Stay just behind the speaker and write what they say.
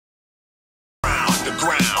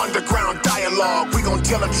dialogue. We gon'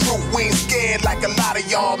 tell the truth. We ain't scared like a lot of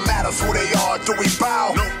y'all. Matters who they are. Do we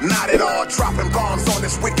bow? No, not at all. Dropping bombs on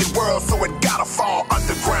this wicked world, so it gotta fall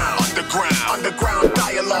underground. Underground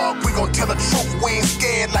dialogue. We gon' tell the truth. We ain't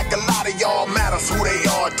scared like a lot of y'all. Matters who they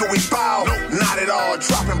are. Do we bow? No, not at all.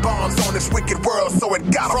 Dropping bombs on this wicked world, so it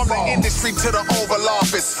gotta fall. From the industry to the Oval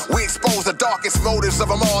Office, we expose the darkest motives of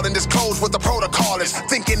them all and disclose what the protocol is.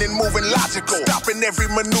 Thinking and moving logical, stopping every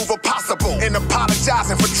maneuver possible, and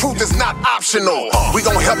apologizing for truth is not optional. We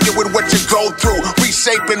gon' help you with what you go through,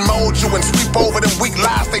 reshape and mold you, and sweep over them weak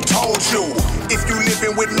lies they told you. If you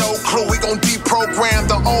living with no clue, we gon' deprogram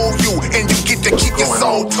the old you, and you get to keep your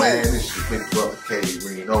soul too. Man, it's your big brother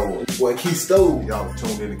K-Reno. Boy, Key Stove. Y'all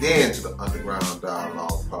tuned in again to the Underground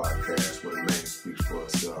Dialogue podcast, where the name speaks for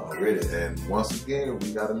itself already. And once again,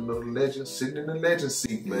 we got another legend sitting in the legend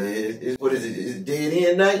seat, man. What is it? Is it dead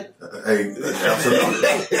end night? Hey,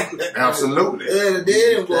 absolutely. Absolutely. Yeah, the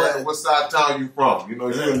dead end boy. What side of town you from? You know,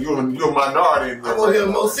 you're a minority. I'm over here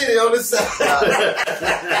in Mo City on this side.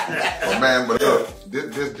 Oh, man, but look,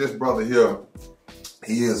 this brother here,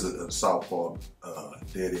 he is a Southpaw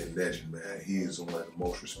dead end legend, man. He is one of the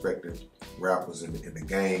most respected rappers in the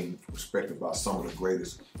game, respected by some of the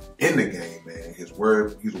greatest in the game, man. He's a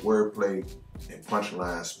wordplay and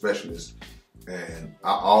punchline specialist, and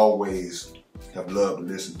I always have loved to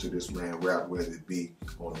listen to this man rap, whether it be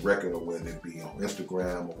on the record or whether it be on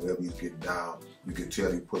Instagram or wherever he's getting down. You can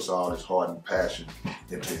tell he puts all his heart and passion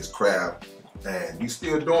into his craft, and he's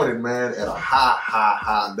still doing it, man, at a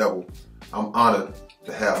high level. I'm honored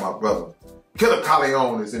to have my brother Killa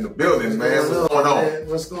Kyleon is in the building, man. What's going on? Man?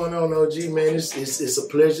 What's going on, OG, man? It's a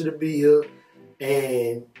pleasure to be here.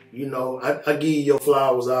 And, you know, I give you your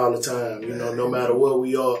flowers all the time, you know, no matter where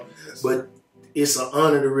we are. Yes. But it's an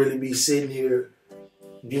honor to really be sitting here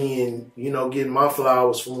being, you know, getting my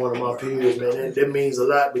flowers from one of my peers, man. That means a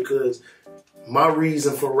lot, because my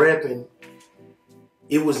reason for rapping,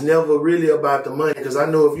 it was never really about the money, because I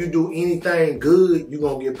know if you do anything good, you're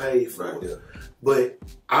going to get paid for it. Yeah. But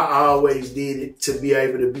I always did it to be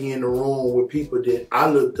able to be in the room with people that I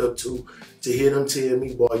looked up to hear them tell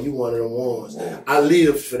me, boy, you one of them ones. Yeah. I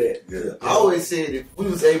lived for that. Yeah. I always said if we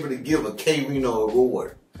was able to give a K-Reno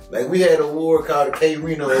award, like we had an award called the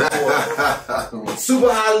K-Reno Award,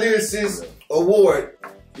 Super High Lyricist Award,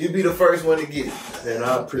 you'd be the first one to get it. And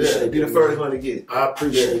I appreciate it. Be the first one to get it. I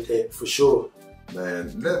appreciate that for sure.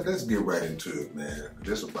 Man, let's get right into it, man.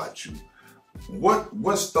 Just about you.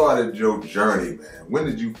 What started your journey, man? When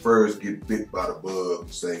did you first get bit by the bug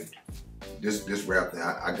and say, this rap thing,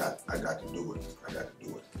 I got to do it. I got to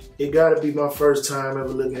do it. It got to be my first time ever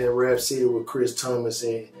looking at Rap City with Chris Thomas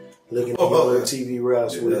and looking at TV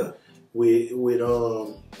raps with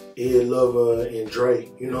Ed Lover and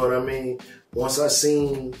Dre. You know what I mean? Once I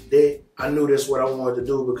seen that, I knew that's what I wanted to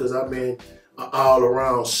do, because I've been an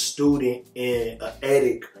all-around student and an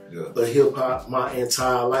addict of hip-hop my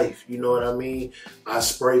entire life. You know what I mean? I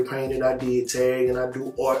spray painted, I did tag, and I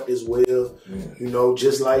do art as well. You know,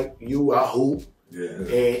 just like you, I hoop. And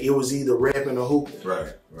it was either rapping or hooping.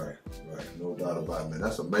 Right. No doubt about it, man.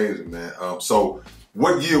 That's amazing, man. So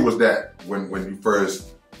what year was that when you first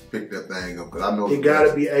picked that thing up? Because I know it got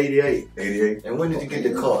to be 88. 88. And when did you get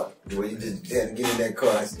the car? When you just had to get in that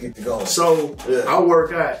car and get to going? So I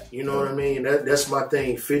work out. You know what I mean? That's my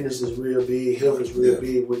thing. Fitness is real big. Health is real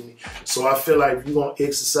big with me. So I feel like if you're gonna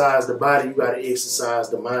exercise the body, you got to exercise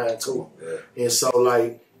the mind too. And so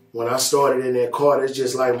like when I started in that car, that's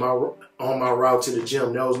just like on my route to the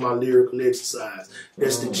gym. That was my lyrical exercise.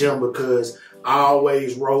 That's the gym, because I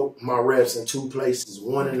always wrote my raps in two places,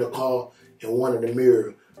 one in the car and one in the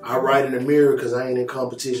mirror. I write in the mirror because I ain't in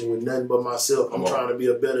competition with nothing but myself. I'm trying to be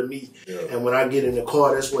a better me. And when I get in the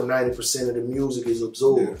car, that's where 90% of the music is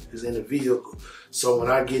absorbed, is in the vehicle. So when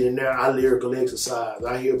I get in there, I lyrical exercise.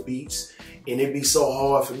 I hear beats, and it be so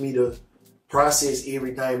hard for me to process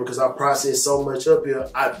everything, because I process so much up here,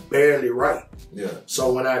 I barely write.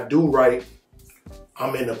 So when I do write,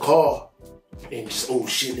 I'm in the car and just, oh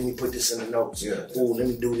shit, let me put this in the notes. Oh, let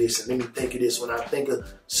me do this and let me think of this when I think of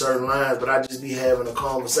certain lines, but I just be having a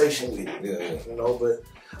conversation with it. You know, but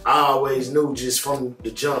I always knew just from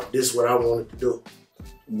the jump, this is what I wanted to do.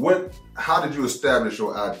 How did you establish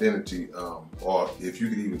your identity? Or if you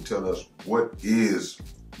could even tell us, what is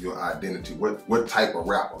your identity? What type of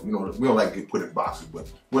rapper? You know, we don't like to get put in boxes, but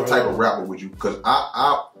what type of rapper would you? Because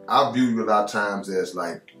I view you a lot of times as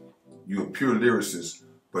like you're a pure lyricist,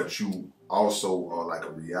 but you also are like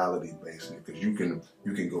a reality based, because you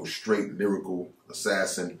can go straight lyrical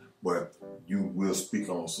assassin, but you will speak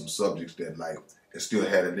on some subjects that like it still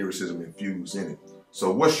had a lyricism infused in it.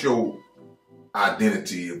 So what's your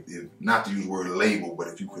identity, if not to use the word label, but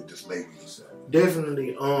if you could just label yourself?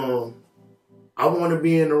 Definitely. I want to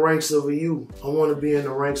be in the ranks of a you. I want to be in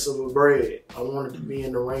the ranks of a Brad. I wanted to be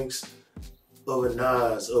in the ranks of a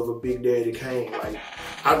Nas, of a Big Daddy Kane. Like,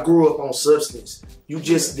 I grew up on substance. You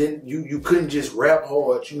just didn't. You couldn't just rap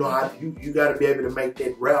hard. You know, you got to be able to make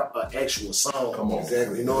that rap an actual song. Come on,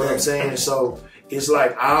 Exactly. You know what I'm saying? So it's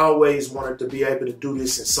like I always wanted to be able to do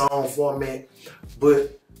this in song format,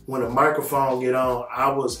 but when a microphone get on,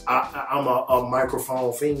 I'm a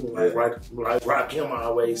microphone fiend, like Rakim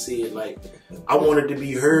always said. Like, I wanted to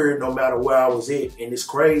be heard no matter where I was at, and it's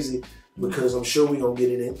crazy because I'm sure we gonna get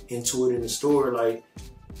into it in the story. Like,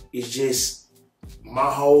 it's just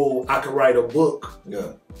my whole. I could write a book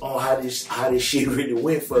on how this shit really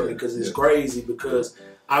went for me, because it's crazy, because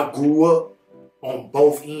I grew up on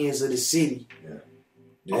both ends of the city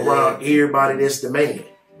around everybody that's the man.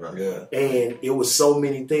 Right. Yeah. And it was so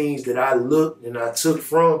many things that I looked and I took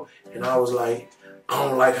from, and I was like, I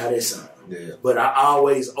don't like how that sounds. Yeah. But I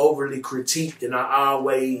always overly critiqued, and I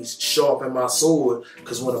always sharpen my sword,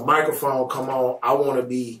 because when a microphone come on, I want to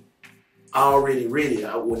be already ready.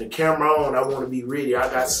 When the camera on, I want to be ready. I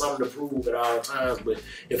got something to prove at all times. But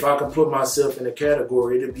if I can put myself in a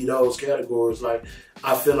category, it'll be those categories. Like,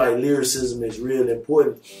 I feel like lyricism is real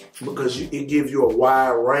important, because it gives you a wide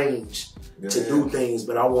range to do things.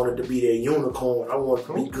 But I wanted to be that unicorn. I wanted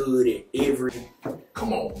to be good at every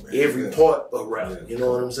part of rap. You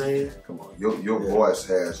know what I'm saying? Come on, your voice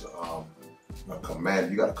has a command.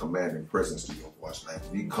 You got a commanding presence to your voice. Like,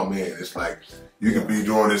 when you come in, it's like you can be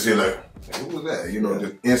doing this here, like, who was that? You know,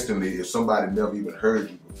 just instantly, if somebody never even heard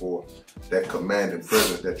you before, that commanding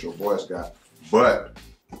presence that your voice got. But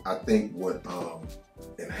I think what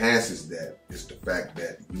enhances that is the fact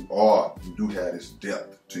that you do have this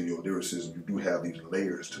depth to your lyricism. You do have these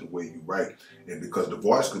layers to the way you write. And because the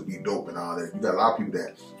voice could be dope and all that, you got a lot of people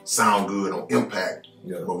that sound good on impact,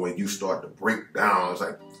 but when you start to break down, it's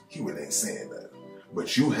like, he really ain't saying that.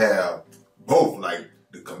 But you have both, like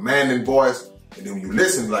the commanding voice, and then when you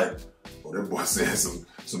listen, like, oh, that boy saying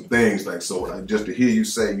some things. Like, so like, just to hear you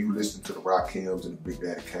say you listen to the Rakims and the Big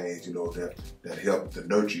Daddy Kanes, you know, that helped to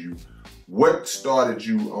nurture you. What started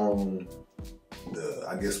you on the,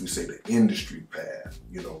 I guess we say, the industry path?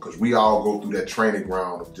 You know, because we all go through that training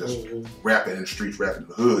ground of just rapping in the streets, rapping in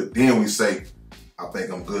the hood. Then we say, I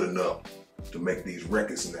think I'm good enough to make these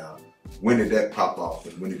records now. When did that pop off,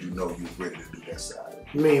 and when did you know you were ready to do that side?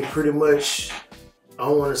 I mean, pretty much, I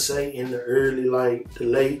want to say in the early, like the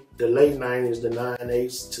late 90s, the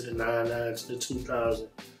 98s to the 99s to the 2000s.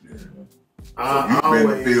 Yeah. So you've been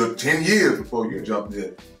in the field 10 years before you jumped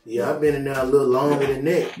in. Yeah, I've been in there a little longer than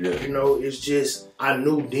that. Yeah. You know, it's just, I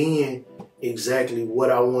knew then exactly what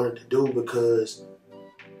I wanted to do, because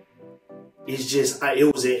it's just,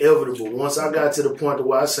 it was inevitable. Once I got to the point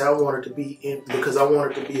where I said I wanted to be in, because I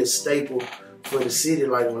wanted to be a staple for the city.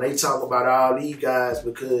 Like, when they talk about all these guys,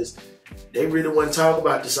 because they really wasn't talking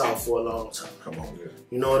about the South for a long time. Come on, yeah.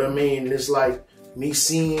 You know what I mean? And it's like me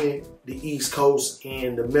seeing the East Coast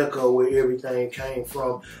and the Mecca where everything came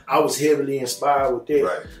from. I was heavily inspired with that.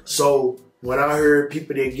 Right. So when I heard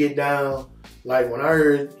people that get down, like when I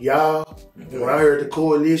heard y'all, when I heard the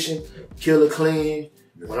Coalition, Killa Kyleon,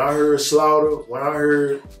 when I heard Slaughter, when I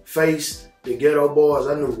heard Face, the Ghetto Boys,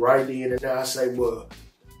 I knew right then and there. I say, well,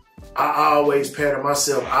 I always pattern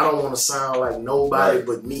myself. I don't want to sound like nobody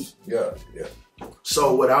but me. Yeah, yeah.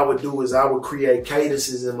 So what I would do is I would create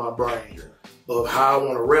cadences in my brain of how I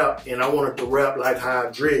want to rap, and I wanted to rap like how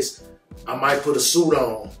I dress. I might put a suit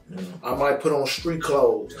on. I might put on street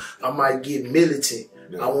clothes. I might get militant.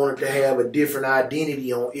 I wanted to have a different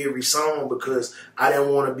identity on every song, because I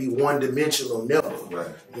didn't want to be one-dimensional never. Right.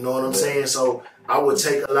 You know what I'm saying? So I would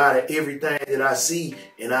take a lot of everything that I see,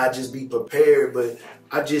 and I'd just be prepared. But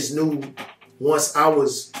I just knew once I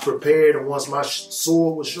was prepared and once my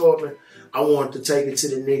sword was sharpened, I wanted to take it to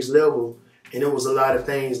the next level. And there was a lot of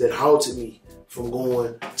things that halted me from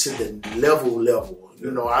going to the level.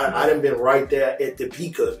 You know, I done been right there at the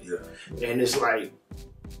peak of it. Yeah. And it's like,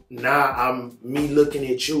 now I'm me looking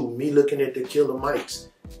at you, me looking at the Killer Mics.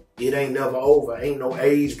 It ain't never over. Ain't no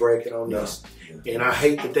age bracket on this. And I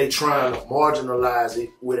hate that they trying to marginalize it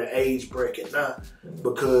with an age bracket now,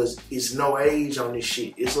 because it's no age on this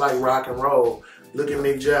shit. It's like rock and roll. Look at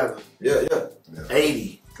Mick Jagger. Yeah.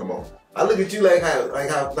 80. Come on. I look at you like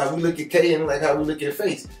how we look at K and like how we look at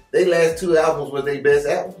Face. They last two albums were their best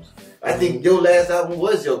albums. I think your last album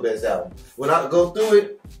was your best album. When I go through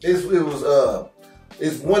it, it's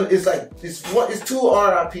two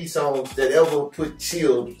R.I.P. songs that ever put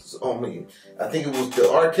chills on me. I think it was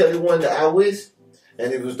the R. Kelly one, the I Wish,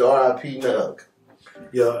 and it was the R.I.P. Nug.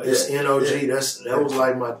 Yeah, it's NOG. That was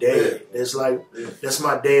like my dad. That's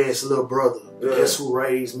my dad's little brother. That's who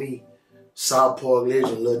raised me. South Park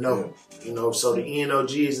legend, Lil No. You know, so the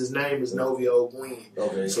NOG is his name is Novio Gwyn.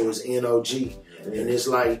 Okay. So it's NOG. And it's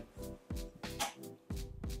like,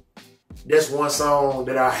 that's one song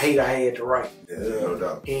that I hate I had to write. Yeah, no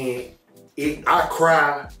doubt. And I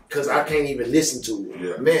cry because I can't even listen to it.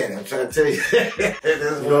 Yeah. Man, I'm trying to tell you.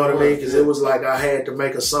 You know what I mean? Because it was like I had to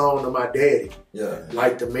make a song to my daddy. Yeah.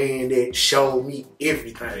 Like the man that showed me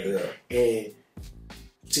everything. Yeah. And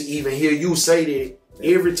to even hear you say that,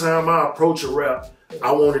 every time I approach a rap,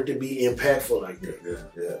 I want it to be impactful like that.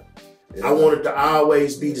 Yeah. I want it to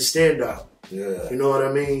always be the standout. Yeah. You know what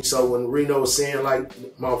I mean? So when Reno was saying like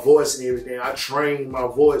my voice and everything, I trained my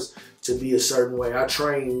voice to be a certain way. I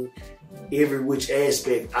trained every which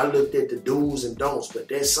aspect. I looked at the do's and don'ts, but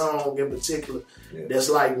that song in particular, that's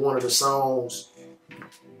like one of the songs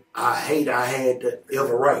I hate I had to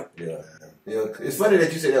ever write. Yeah. Yeah. It's funny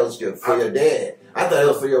that you said that was for your dad. I thought it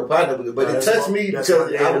was for your partner, but it touched me because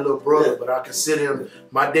my dad, a little brother, but I consider him.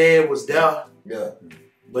 My dad was there. Yeah.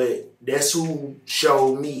 But that's who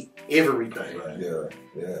showed me everything. Right. Yeah.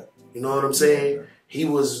 Yeah. You know what I'm saying? Yeah. He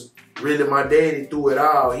was really my daddy through it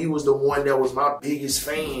all. He was the one that was my biggest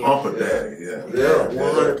fan. Uncle Daddy, yeah.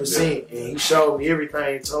 100%. And he showed me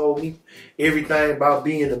everything, told me everything about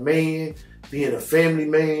being a man, being a family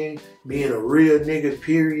man, being a real nigga,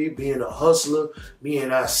 period, being a hustler, being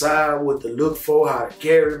outside, what to look for, how to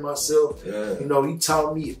carry myself. Yeah. You know, he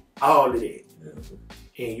taught me all of that.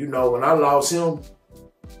 Yeah. And you know, when I lost him,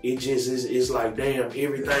 it just is, it's like, damn,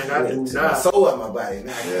 everything I do now. My soul out my body.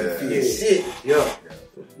 Now I can't feel shit. Yeah.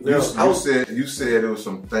 You said there was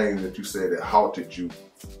some things that you said that halted you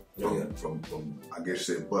from I guess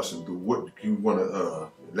you said busting through. What you want to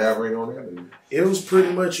elaborate on that? It was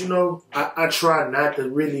pretty much, you know, I try not to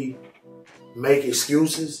really make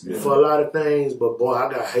excuses for a lot of things, but boy,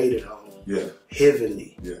 I got hated on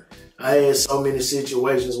heavily. Yeah. I had so many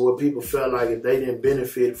situations where people felt like if they didn't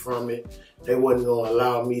benefit from it, they wasn't going to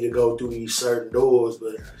allow me to go through these certain doors.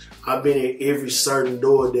 But I've been at every certain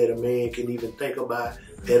door that a man can even think about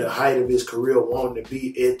at the height of his career, wanting to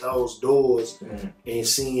be at those doors and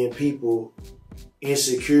seeing people,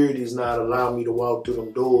 insecurities not allow me to walk through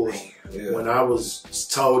them doors. Yeah. When I was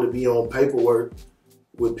told to be on paperwork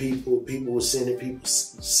with people were sending people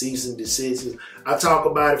cease and desist. I talk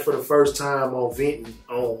about it for the first time on Venting,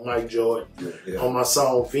 on Mike Jordan, on my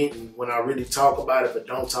song Venting, when I really talk about it, but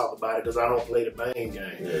don't talk about it because I don't play the bang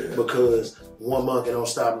game. Because one monkey don't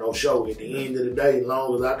stop no show. At the end of the day, as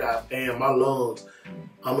long as I got my lungs,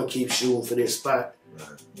 I'm going to keep shooting for this spot.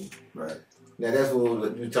 Right. Now that's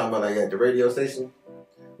what you talking about, like at the radio station?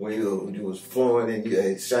 When you was flowing and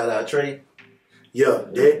you shout out Trey? Yeah,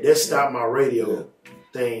 that stopped my radio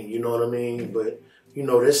thing, you know what I mean? But you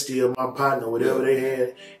know, that's still my partner. Whatever they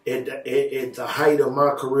had at the height of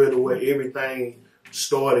my career, to where everything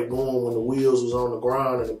started going, when the wheels was on the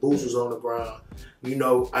ground and the boots was on the ground. You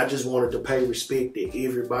know, I just wanted to pay respect to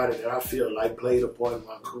everybody that I feel like played a part in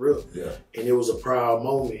my career. Yeah. And it was a proud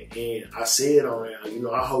moment. And I said around, you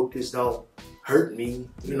know, I hope this don't hurt me,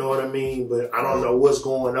 you know what I mean? But I don't know what's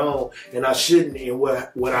going on, and I shouldn't. And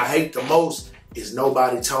what I hate the most is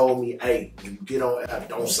nobody told me, hey, when you get on air,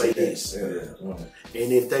 don't say this. And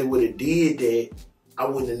if they would have did that, I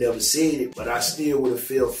wouldn't have never said it, but I still would have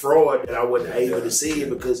felt fraud that I wasn't able to say it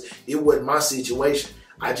because it wasn't my situation.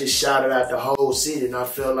 I just shouted out the whole city, and I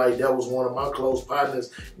felt like that was one of my close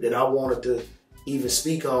partners that I wanted to even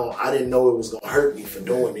speak on. I didn't know it was going to hurt me for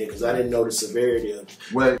doing it because I didn't know the severity of it.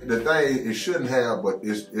 Well, the thing, it shouldn't have, but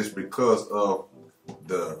it's because of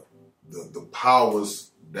the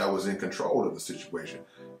powers that was in control of the situation.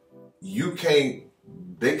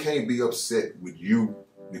 They can't be upset with you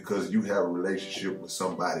because you have a relationship with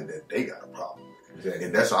somebody that they got a problem with. Exactly.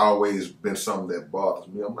 And that's always been something that bothers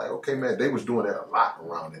me. I'm like, okay, man, they was doing that a lot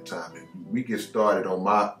around that time. And we get started on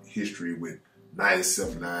my history with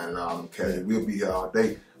 97.9 and all them cats. We'll be here all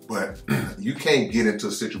day. But you can't get into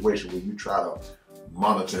a situation where you try to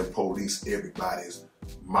monitor and police everybody's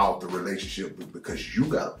mouth, the relationship, because you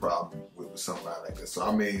got a problem with somebody like that. So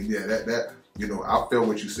I mean, that you know, I felt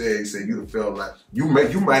what you said. You said you'd have felt like you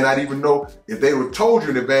might not even know if they would have told you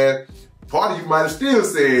in advance. Part of you might have still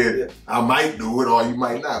said, I might do it, or you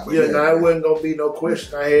might not. But it wasn't gonna be no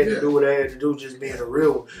question. I had to do what I had to do, just being a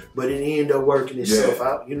real. But it ended up working itself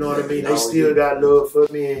out. You know what I mean? They still got love for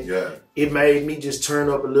me, and it made me just turn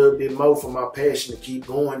up a little bit more for my passion to keep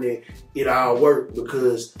going. That it all worked,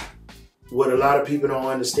 because what a lot of people don't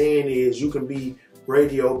understand is you can be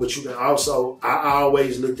radio, but you can also. I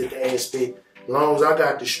always looked at the aspect As long as I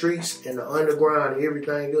got the streets and the underground and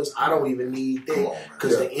everything else, I don't even need that.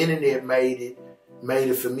 Because the internet made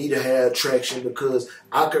it for me to have traction because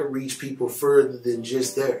I could reach people further than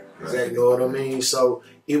just there. Exactly. You know what I mean? So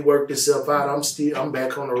it worked itself out. I'm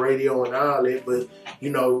back on the radio and all that, but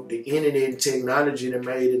you know, the internet and technology that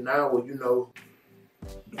made it now where, you know,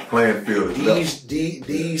 the playing field is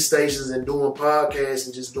these stations and doing podcasts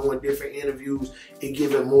and just doing different interviews, it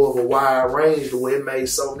give it more of a wide range the way it made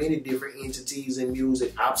so many different entities in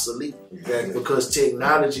music obsolete. Exactly. Because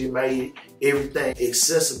technology made everything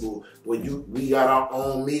accessible. When we got our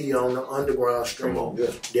own media on the underground stream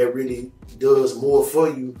that really does more for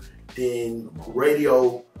you than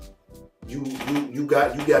radio. You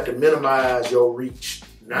got to minimize your reach.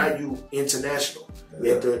 Now you international.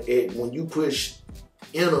 When you push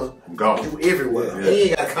you everywhere. You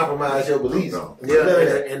ain't got to compromise your beliefs. And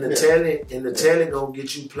the talent gonna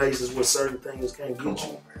get you places where certain things can't get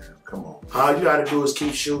you. Come on. All you gotta do is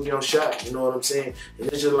keep shooting your shot. You know what I'm saying? And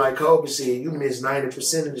it's just like Kobe said, you miss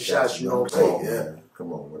 90% of the shots you don't take.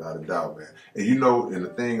 Come on, without a doubt, man. And you know, and the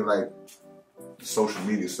thing like the social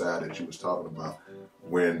media side that you was talking about,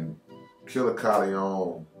 when Killa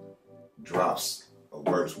Kyleon drops a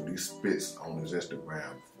verse when he spits on his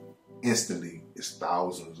Instagram, instantly it's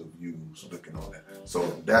thousands of views looking on that. So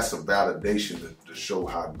that's a validation to show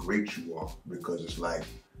how great you are, because it's like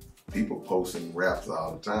people posting raps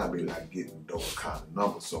all the time, they're not getting those kind of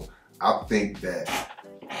numbers. So I think that,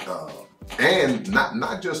 and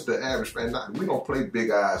not just the average fan, we don't play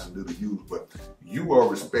big eyes and little U's, but you are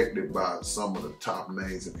respected by some of the top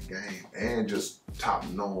names in the game and just top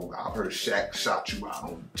known. I've heard Shaq shot you out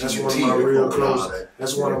on That's TNT. one of my real close.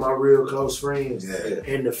 That's one of my real close friends.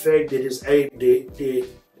 And the fact that it's that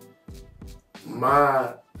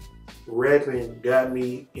my rapping got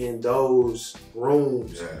me in those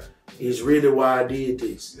rooms is really why I did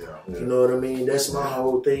this. You know what I mean? That's my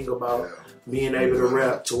whole thing about being able to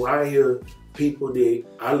rap. To I hear people that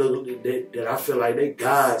I look at that I feel like they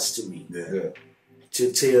gods to me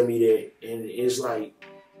to tell me that, and it's like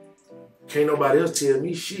can't nobody else tell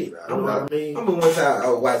me shit. You know what I mean? I remember one time I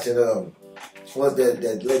was watching what's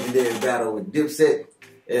that legendary battle with Dipset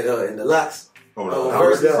and the Locks.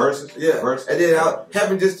 Versus. And then I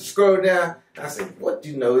happened just to scroll down. I said, "What do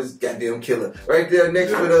you know is goddamn Killer right there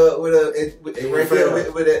next with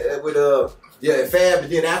Fab."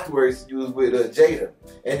 And then afterwards, you was with Jada.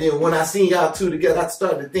 And then when I seen y'all two together, I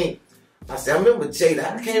started to think. I said, I remember Jada.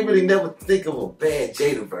 I can't really never think of a bad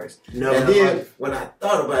Jada verse. And then when I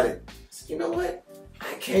thought about it, I said, you know what?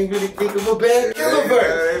 I can't really think of a bad Killer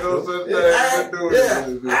verse.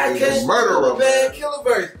 I can't think of a bad Killer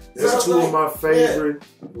verse. That's two of my favorite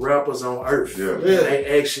rappers on earth.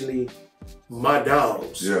 They actually my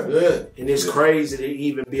dogs. And it's crazy to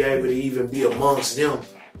even be able to even be amongst them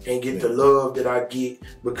and get the love that I get,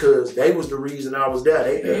 because they was the reason I was there.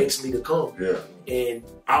 They asked me to come. And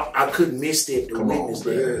I couldn't miss that to witness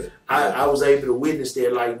that. I was able to witness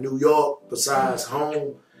that. Like New York, besides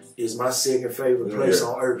home, is my second favorite place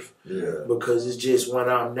on earth. Because it's just when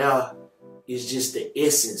I'm now, it's just the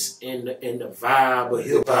essence and the vibe of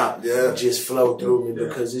hip hop just flow through me,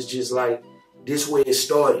 because it's just like this way it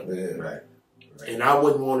started. And I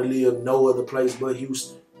wouldn't want to live no other place but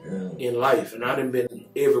Houston in life. And I done been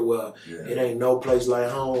everywhere. It ain't no place like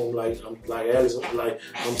home. Like I'm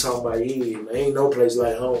talking about here. There ain't no place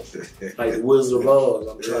like home. Like the Wizard of Oz.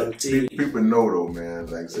 I'm trying to tell you. People know though, man.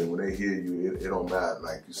 Like I said, when they hear you, it don't matter.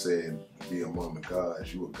 Like you said, be among the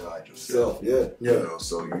gods. You a god yourself. You know,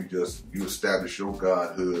 so you establish your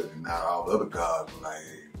godhood, and now all the other gods are like,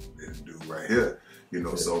 hey, this dude right here. You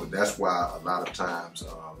know, so that's why a lot of times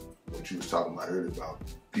what you was talking about earlier about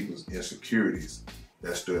people's insecurities,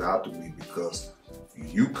 that stood out to me, because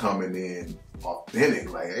you coming in authentic,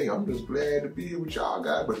 like, hey, I'm just glad to be here with y'all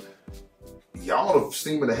guys, but y'all are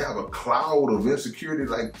seeming to have a cloud of insecurity,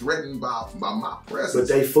 like threatened by my presence.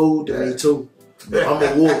 But they food to me too. I'm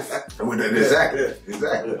a wolf. Exactly.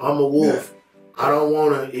 I'm a wolf. I don't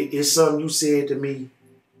want to. It's something you said to me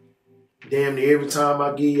damn near every time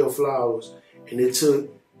I give your flowers, and it took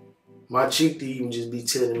my chick to even just be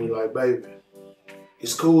telling me like, baby,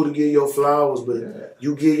 it's cool to give your flowers, but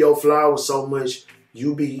you give your flowers so much,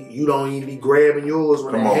 you don't even be grabbing yours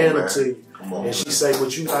when they hand them to you. And she say,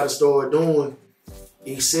 what you gotta start doing,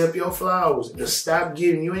 accept your flowers and stop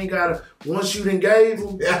giving. You ain't gotta, once you done gave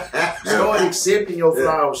them, start accepting your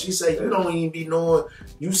flowers. She say, you don't even be knowing,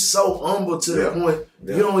 you so humble to the point,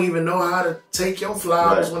 you don't even know how to take your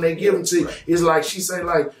flowers when they give them to you. It's like, she say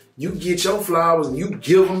like, you get your flowers and you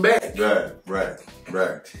give them back. Right.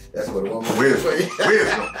 That's what a woman Wisdom.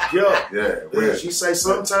 Wisdom. She say,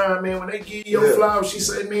 sometime, man, when they give you your flowers, she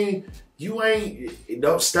say, man, you ain't,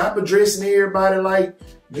 don't stop addressing everybody like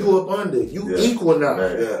you up under. You equal now.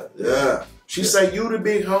 Yeah. She say you the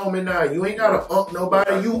big homie now. You ain't gotta unk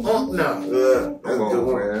nobody. You unk now. Yeah. That's Come a good on,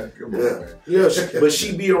 one. man. Come on, man. Yeah, but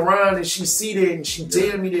she be around and she see that and she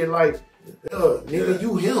tell me that like, nigga,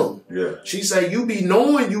 you him. Yeah. She say you be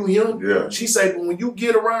knowing you him. Yeah. She say, but when you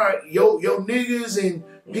get around your niggas and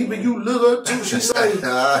people you look up to, she say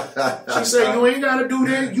you ain't gotta do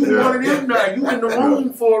that. You one of them now. You in the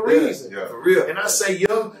room for a reason. Yeah. For real. And I say,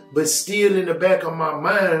 yo, but still in the back of my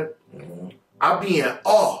mind, I be in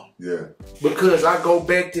awe. Yeah. Because I go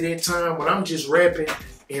back to that time when I'm just rapping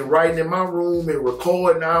and writing in my room and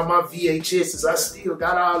recording all my VHSs. I still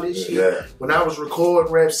got all this shit. Yeah. When I was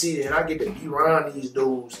recording Rap City and I get to be around these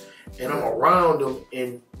dudes and I'm around them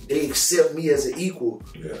and they accept me as an equal.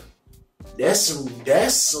 Yeah. That's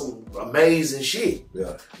some amazing shit.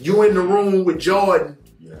 Yeah. You in the room with Jordan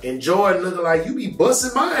and Jordan looking like you be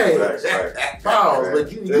busting my ass. Right. Pause,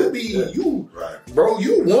 but you bro,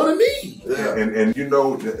 you one of me. Yeah. And you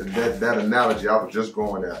know that analogy I was just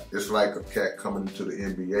going at. It's like a cat coming to the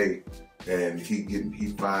NBA and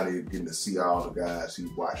he finally getting to see all the guys he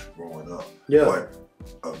watched growing up. Yeah.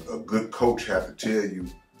 But a good coach have to tell you,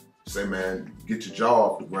 say, man, get your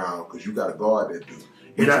jaw off the ground because you got to guard that dude.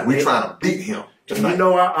 We trying to beat him tonight. You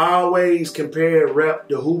know, I always compare rap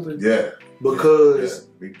to hooping. Yeah. Because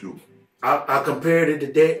me too. I compared it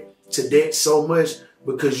to that so much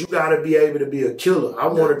because you gotta be able to be a killer. I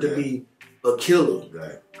wanted to be a killer.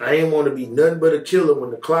 Right. I ain't want to be nothing but a killer. When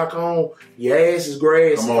the clock on, your ass is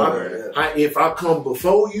grass. Come on, if I come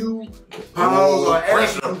before you, pause, or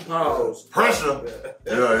after you, pause. Pressure.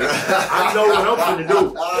 I know what I'm finna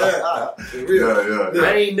do.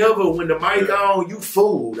 I ain't never, when the mic on, you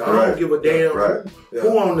fooled. I don't give a damn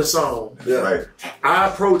who on the song. Right. I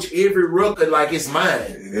approach every record like it's mine.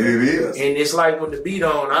 It is. And it's like when the beat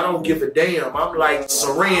on, I don't give a damn. I'm like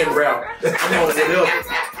Saran wrap. I'm on whatever.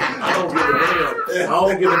 I don't give a damn. I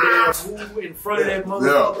don't give a damn who in front of that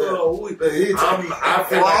motherfucker or who. I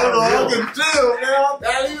feel like I'm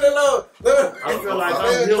him. I feel like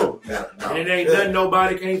I'm him. And it ain't nothing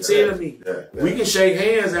nobody can't tell me. We can shake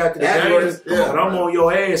hands after the game, but I'm on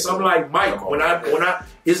your ass. I'm like Mike.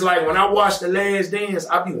 It's like when I watch The Last Dance,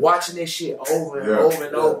 I be watching this shit over and over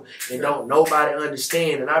and over, and don't nobody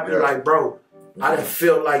understand. And I be like, bro, I done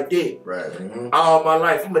felt like that all my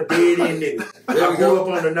life. I'm a dead end nigga. I grew up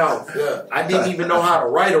on the North. I didn't even know how to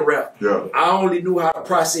write a rap. I only knew how to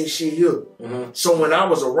process shit here. So when I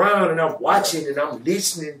was around and I'm watching and I'm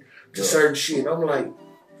listening to certain shit, I'm like,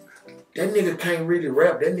 that nigga can't really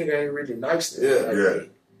rap. That nigga ain't really nice to me. Like that.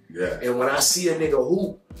 And when I see a nigga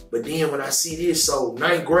hoop, but then when I see this, so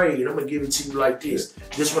 9th grade, I'm gonna give it to you like this.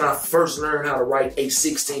 This when I first learned how to write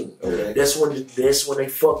A16. That's when they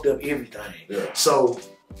fucked up everything. So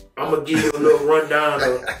I'm gonna give you a little rundown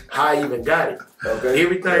of how I even got it.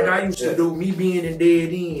 Everything I used to do, me being in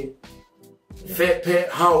Dead End, Fat Pat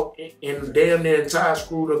Hawk, and damn near entire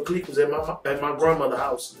screwed up clique was at my grandmother's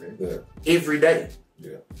house every day.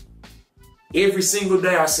 Every single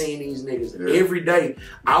day I seen these niggas. Every day.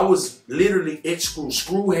 I was literally at school.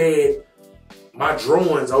 Screw had my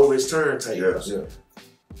drawings over his turntables.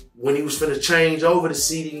 When he was finna change over the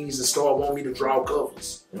CDs and start wanting me to draw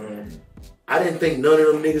covers. I didn't think none of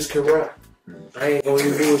them niggas could rap. I ain't gonna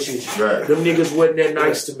even bullshit you. Them niggas wasn't that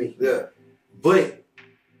nice to me. But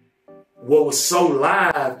what was so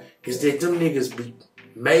live is that them niggas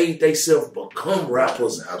made themselves become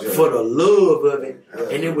rappers for the love of it.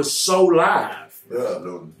 And it was so live.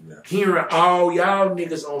 Hearing all y'all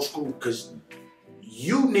niggas on school, cause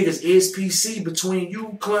you niggas SPC between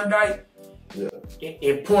you, Klondike,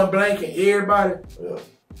 and Point Blank and everybody.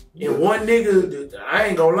 And one nigga, I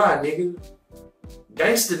ain't gonna lie, nigga.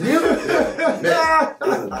 Gangsta nigga.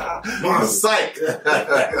 Psych.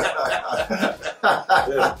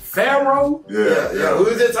 Pharaoh. Who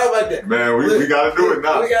was that talking about that? Man, we gotta do it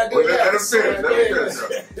now. We gotta do it now. Let us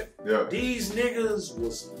finish. These niggas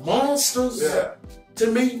was monsters to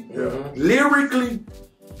me. Lyrically,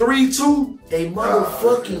 3-2, a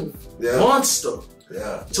motherfucking monster.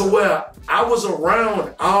 To where I was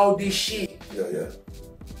around all this shit.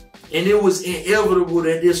 And it was inevitable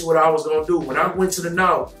that this is what I was gonna do. When I went to the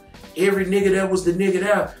North, every nigga that was the nigga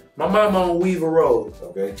there, my mama on Weaver Road.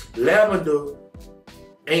 Lavender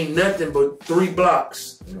ain't nothing but 3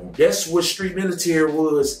 blocks. That's what street military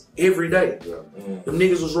was every day. Them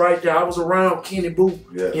niggas was right there. I was around Kenny Boo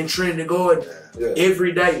in Trinity Garden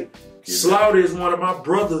every day. Slaughter is one of my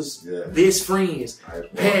brother's best friends.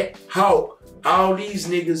 Pat, Hawk, all these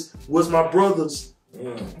niggas was my brother's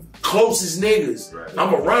closest niggas.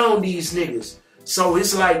 I'm around these niggas. So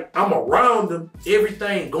it's like I'm around them,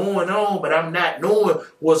 everything going on, but I'm not knowing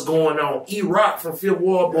what's going on. E-Rock from Fifth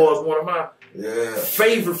Ward Boy is one of my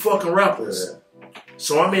favorite fucking rappers.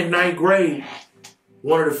 So I'm in 9th grade.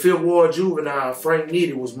 One of the Fifth Ward juvenile, Frank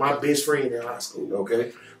Needy, was my best friend in high school.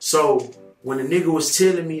 Okay. So when the nigga was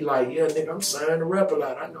telling me like, yeah, nigga, I'm starting to rap a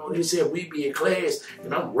lot. I know they said we be in class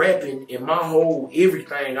and I'm rapping and my whole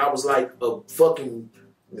everything, I was like a fucking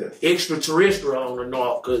extraterrestrial on the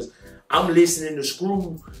north because I'm listening to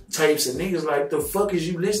Screw tapes and niggas like, the fuck is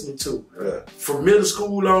you listening to? From middle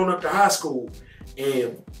school on up to high school.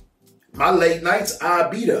 And my late nights,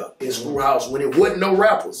 I'd be there in Screw House when it wasn't no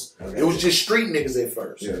rappers. It was just street niggas at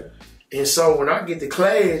first. And so when I get to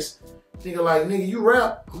class, nigga like, nigga, you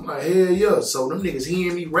rap? I'm like, hell yeah. So them niggas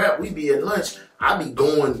hearing me rap, we be at lunch, I be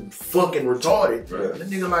going fucking retarded. And the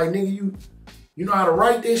nigga like, nigga, you know how to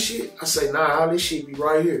write this shit? I say, nah, all this shit be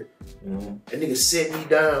right here. And nigga set me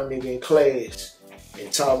down, nigga, in class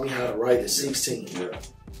and taught me how to write at 16.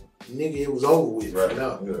 Nigga, it was over with.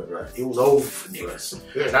 It was over for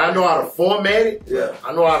niggas. And I know how to format it.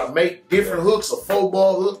 I know how to make different hooks, a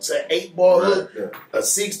 4-bar hook to an 8-bar hook, a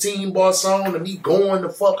 16-bar song, and me going the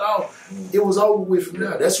fuck out. It was over with from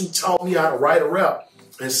now. That's who taught me how to write a rap.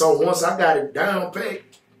 And so once I got it down pat,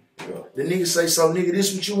 the nigga say, so nigga,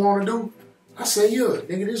 this what you want to do? I say, yeah,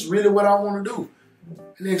 nigga, this really what I want to do.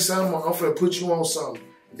 And nigga say, I'm finna put you on something.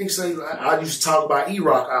 Nigga say, I used to talk about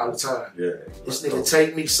E-Rock all the time. This nigga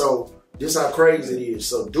take me, so this how crazy it is.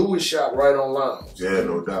 So Do It shop right on Lowndes.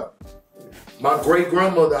 No doubt. My great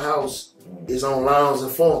grandmother's house is on Lowndes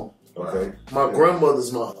and Former. My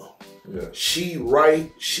grandmother's mom. Her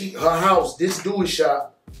house, this Do It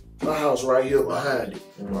shop, her house right here behind it.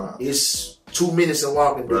 It's 2 minutes in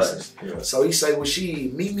walking distance. So he say, well,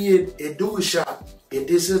 meet me at Do It shop at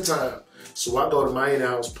this here time. So I go to my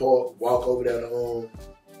in-house park, walk over there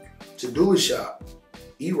to Do It shop.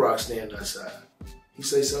 E-Rock standing outside. He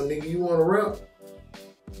say, so nigga, you want to rap?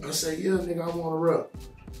 I say, yeah, nigga, I want to rap.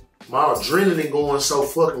 My adrenaline going so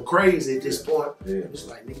fucking crazy at this point. It's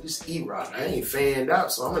like, nigga, this E-Rock. I ain't fanned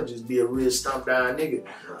out, so I'm going to just be a real stump down nigga.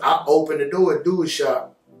 I open the door at Do It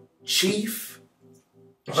shop. Chief,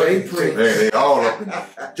 J. Prince. They all up in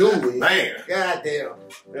there. Do It. Man. Goddamn.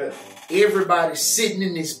 Everybody sitting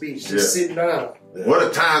in this bitch, just sitting down. What a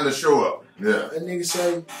time to show up. That nigga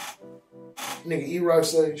say, nigga E-Rock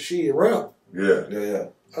say, shit, rap.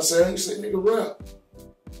 I say, nigga, rap.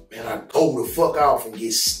 Man, I go the fuck off and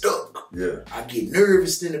get stuck. I get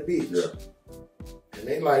nervous in the bitch. And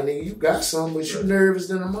they like, nigga, you got something, but you nervous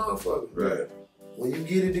than a motherfucker. When you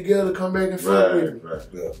get it together, come back and fuck with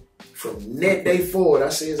me. From that day forward, I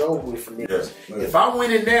say it's over with for niggas. If I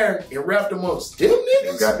went in there and rapped amongst them niggas.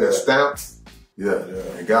 And got that stamp.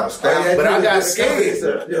 And got a stamp. But I got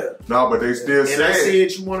scared. No, but they still said. And I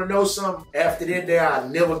said, you want to know something? After that day, I'll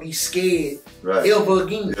never be scared ever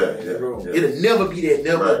again. It'll never be that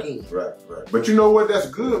never again. But you know what? That's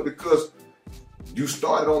good because you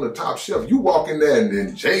started on the top shelf. You walk in there and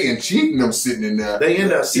then Jay and Chief and them sitting in there. They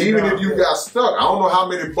end up sitting even if you got stuck. I don't know how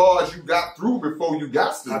many bars you got through before you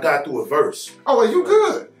got stuck. I got through a verse. Oh, well, you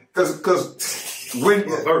good. Because when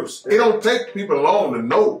a verse. It don't take people long to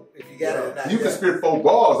know. If you got you can spit 4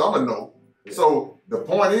 bars, I'm going to know. So the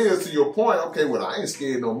point is, to your point, okay, well, I ain't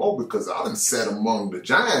scared no more because I done sat among the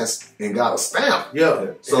giants and got a stamp.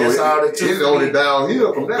 So that's all it took. It's only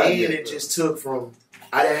downhill from that. Then it just took from,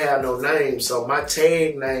 I didn't have no name, so my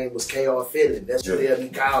tag name was KR Feeling. That's what they'll be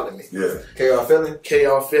calling me. KR Feeling?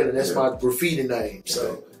 KR Feeling, that's my graffiti name.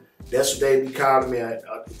 So that's what they be calling me. I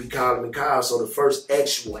be calling me Kyle. So the first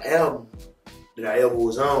actual album that I ever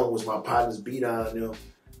was on was my partner's Beat On them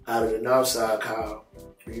out of the North Side, Kyle.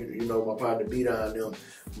 You know, my partner Beat On them.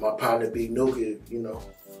 My partner Big Nuka, you know,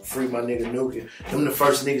 free my nigga Nuka. Them the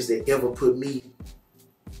first niggas that ever put me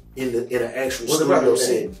in an actual studio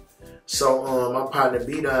setting. So my partner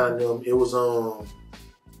Beat On them, it was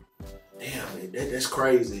damn, that's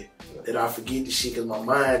crazy that I forget the shit because my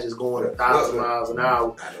mind just going 1,000 miles an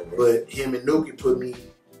hour. But him and Nuki put me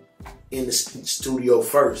in the studio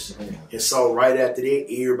first. And so right after that,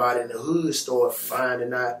 everybody in the hood started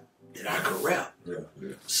finding out that I could rap.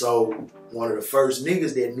 So one of the first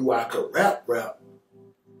niggas that knew I could rap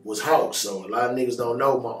was Hawk. So a lot of niggas don't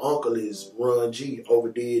know my uncle is Run G over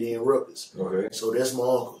dead in Rutgers. So that's my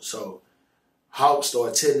uncle. So Hawk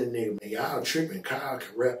started telling the nigga, man, y'all tripping. Kyle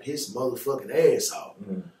can rap his motherfucking ass off.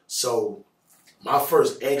 So my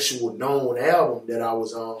first actual known album that I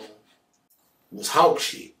was on was Hawk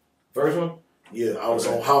shit. First one? Yeah, I was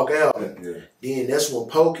on Hawk album. Then that's when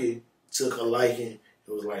Pokey took a liking.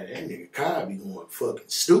 It was like, that nigga Kyle be going fucking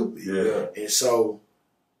stupid. And so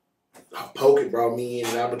Poke brought me in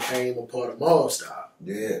and I became a part of Mob Style.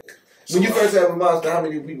 Yeah. So When you first had a monster, how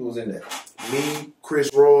many people was in there? Me, Chris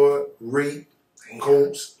Roy, Reed,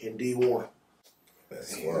 Coombs, and D1.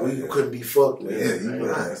 We couldn't be fucked with. Yeah, Man.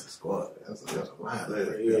 that's a squad. That's a lot.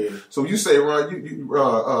 Yeah. So you say Ron, you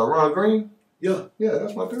Ron Green? Yeah. Yeah,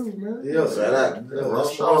 that's my dude, man. Yeah, Shout out. Yeah, Ron that's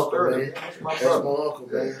my Shaw uncle, Sterling. man. That's my That's my brother. uncle,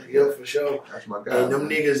 man. Yeah, for sure. That's my guy. And them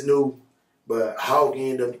niggas knew, but Hawk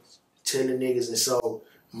ended up telling niggas, and so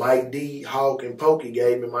Mike D, Hawk, and Pokey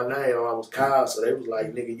gave me my name. I was Kyle, so they was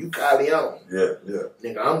like, "Nigga, you Kyleon." Yeah.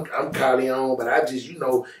 Nigga, I'm Kyleon, but I just,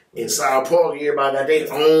 in South Park, everybody got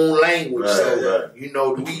their own language. Right, so, right.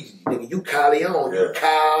 Nigga, you Kyleon, you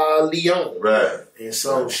Kyleon. Right. And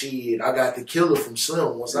so, I got the killer from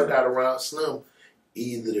Slim. Once I got around Slim,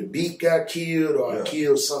 either the beat got killed or I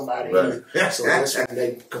killed somebody. Right. So that's when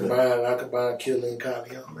they combined. I combined Killer and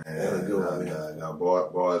Kyleon. Man, now,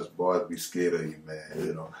 boys be scared of you, man.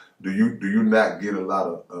 You know, do you not get a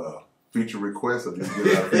lot of feature requests, or do you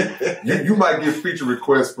get a lot of you might get feature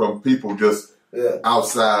requests from people just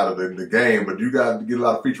outside of the game, but you got to get a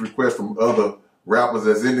lot of feature requests from other rappers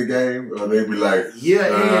that's in the game, or they be like, yeah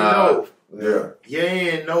and no. Yeah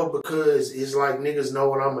and no, because it's like niggas know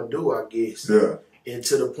what I'm gonna do, I guess. Yeah. And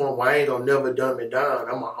to the point where I ain't gonna never dumb it down.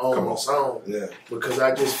 I'm my own song. Yeah. Because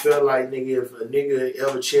I just felt like, nigga, if a nigga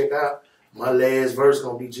ever check out, my last verse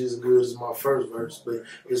gonna be just as good as my first verse. But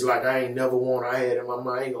it's like I ain't never I had in my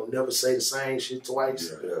mind, I ain't gonna never say the same shit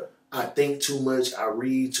twice. Yeah. I think too much, I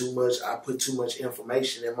read too much, I put too much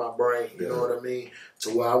information in my brain, you know what I mean?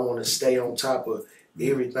 To where I wanna stay on top of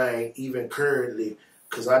everything, even currently.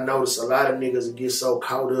 Because I notice a lot of niggas get so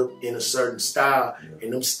caught up in a certain style.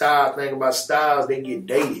 And them styles, think about styles, they get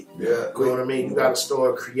dated. Yeah. You know what I mean? You got to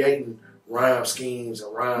start creating rhyme schemes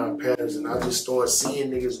and rhyme patterns. And I just started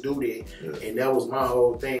seeing niggas do that. And that was my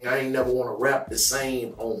whole thing. I ain't never want to rap the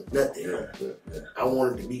same on nothing. I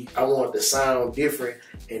wanted to sound different.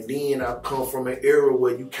 And then I come from an era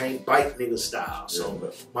where you can't bite nigga style.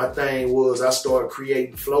 So my thing was I started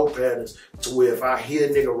creating flow patterns to where if I hear a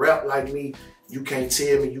nigga rap like me, you can't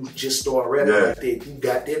tell me you just start rapping like that. You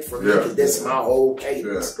got that from me because that's my whole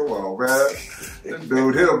cadence. Come on, man. That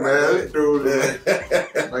dude here, man. That dude,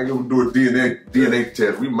 I ain't gonna do a DNA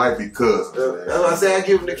test. We might be cousins, man. That's why I say I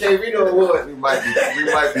give him the K Reno award. We might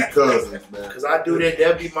be cousins, man. Cause I do that.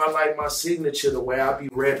 That be my signature. The way I be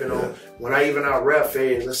rapping on when I rap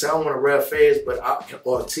fast. Let's say I want to rap fast, but I can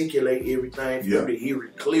articulate everything for you to hear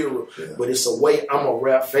it clearer. But it's a way I'm gonna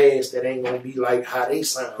rap fast that ain't gonna be like how they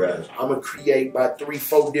sound. Right. I'm gonna create about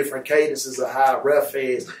 3-4 different cadences of how I rap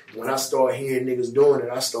fast. When I start hearing niggas doing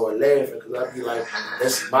it, I start laughing because I be like,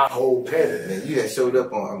 that's my whole pattern. Man, you had showed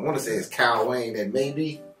up on, I want to say it's Kyle Wayne, that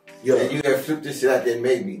maybe. Yeah. And you had flipped this shit out there,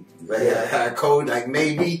 maybe. Like, how code, like,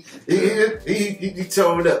 maybe. He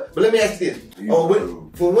told up. But let me ask you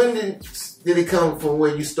this. When did it come from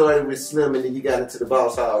when you started with Slim and then you got into the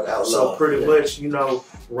Boss Hog Outlaw? So pretty much,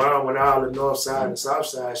 around when all the North Side and South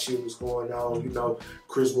Side shit was going on,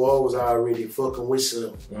 Chris Wall was already fucking with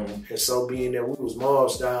Slim. And so being that we was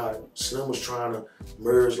Mob Style, Slim was trying to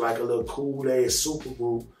merge like a little cool-ass super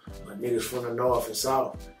group of niggas from the North and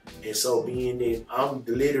South. And so being that I'm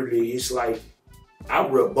literally, it's like, I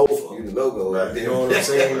rep both of them. You the logo right there. You know what I'm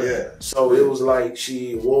saying? So it was like,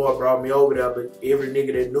 Ward brought me over there, but every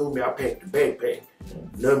nigga that knew me, I packed the backpack.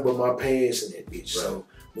 Nothing but my pants in that bitch. So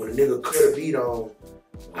when a nigga cut a beat on,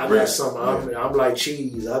 I got something. I'm like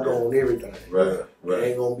cheese. I go on everything. Right.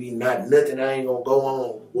 Ain't gonna be nothing I ain't gonna go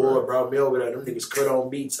on. Ward brought me over there. Them niggas cut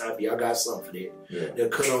on beats. I got something for that. They'll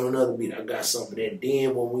cut on another beat. I got something for that.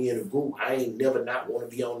 Then when we in a group, I ain't never not want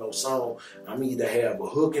to be on no song. I'm either have a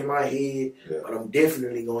hook in my head, but I'm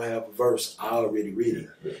definitely gonna have a verse already ready.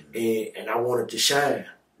 And I want it to shine.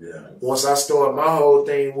 Once I started, my whole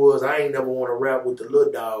thing was I ain't never want to rap with the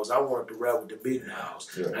little dogs. I wanted to rap with the big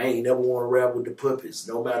dogs. I ain't never want to rap with the puppets.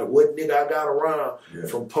 No matter what nigga I got around,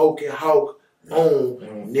 from Poke and Hawk on,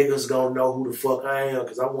 niggas gonna know who the fuck I am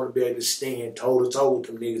because I want to be able to stand toe to toe with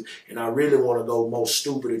them niggas. And I really want to go more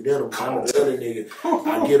stupid than them. I'm gonna tell a nigga,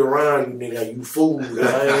 I get around you, nigga, you fool.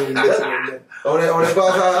 I ain't listening. On that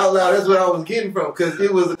Boss Hog Outlaw, that's what I was getting from, because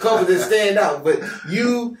it was a couple that stand out. But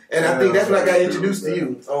you, and I think that's when I got introduced to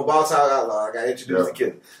you on Boss Hog Outlaw. I got introduced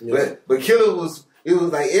to Killa. But Killa it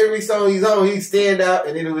was like every song he's on, he'd stand out,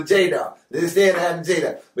 and then it was J-Dog. Then stand out and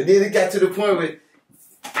J-Dog. But then it got to the point where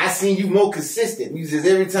I seen you more consistent. You just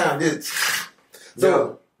every time.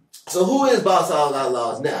 So who is Boss Hog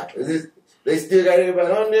Outlaws now? They still got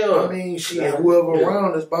everybody on there? Or? I mean, shit, whoever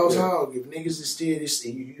around is Boss Hog. If niggas is still this,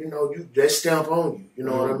 that stamp on you. You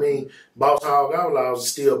know what I mean? Boss Hog Outlaws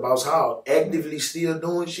is still Boss Hog. Actively still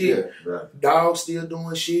doing shit. Dog still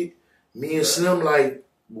doing shit. Me and Slim, like,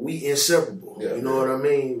 we inseparable. Yeah, you know what I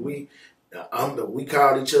mean? We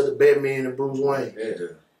called each other Batman and Bruce Wayne. Yeah.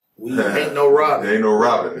 We ain't no Robin. Ain't no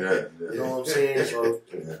Robin. Yeah. You know what I'm saying? So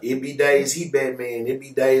it be days he Batman. It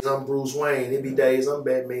be days I'm Bruce Wayne. It be days I'm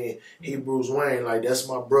Batman. He Bruce Wayne. Like, that's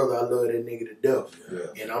my brother. I love that nigga to death.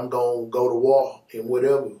 Yeah. And I'm gonna go to war and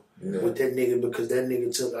whatever Yeah. with that nigga because that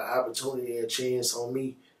nigga took an opportunity and a chance on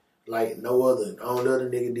me like no other. The only other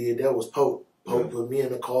nigga did that was Pope. Pope put me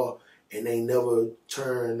in the car and they never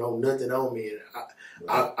turned on nothing on me. And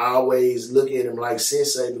I always look at him like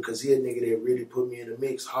Sensei because he a nigga that really put me in the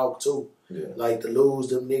mix. Hawk too. Yeah. Like to lose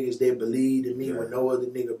them niggas that believed in me when no other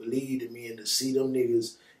nigga believed in me, and to see them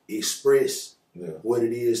niggas express what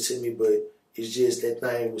it is to me. But it's just that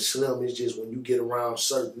thing with Slim. It's just when you get around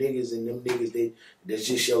certain niggas and them niggas that's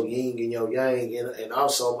just your yin and your yang, and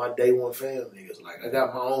also my day one fam niggas. Like I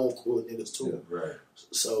got my own crew of niggas too. Yeah, right.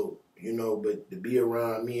 So, you know, but to be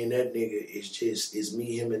around me and that nigga, it's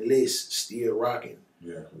me, him, and Liz still rocking.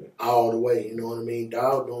 Yeah. All the way, you know what I mean?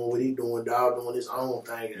 Dog doing what he doing, dog doing his own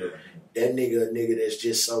thing. Yeah. That nigga a nigga that's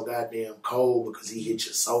just so goddamn cold because he hit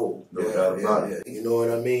your soul. No doubt about it. You know what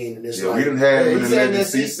I mean? And it's Yeah, like, we didn't have him in the he said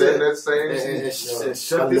legacy saying that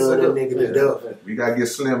same I love that nigga to death. We gotta get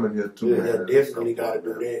Slim in here too, Yeah, man. definitely gotta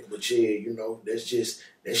do that. But yeah, you know, that's just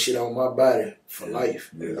that shit on my body for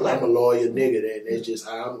life. Yeah. I'm a loyal nigga, that's just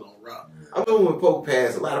how I'm gonna rock. I remember when Pope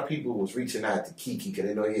passed, a lot of people was reaching out to Kiki because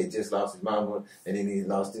they know he had just lost his mama and then he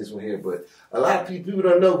lost this one here. But a lot of people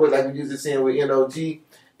don't know, but like we used to saying with NOG,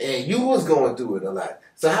 and you was going through it a lot.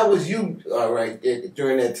 So how was you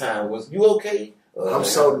during that time? Was you okay? I'm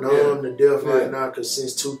so numb to death right now because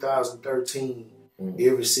since 2013,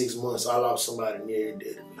 every 6 months I lost somebody near and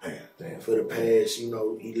dead to me. Damn. For the past,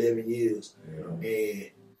 11 years. Yeah. And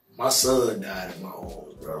my son died in my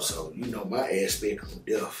arms, bro. So, my aspect of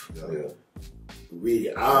death. Yeah.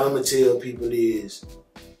 Really, all I'm going to tell people is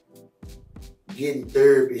getting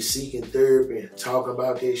therapy, seeking therapy, and talking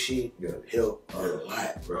about that shit help a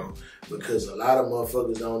lot, bro. Because a lot of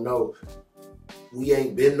motherfuckers don't know. We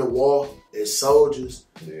ain't been to war as soldiers,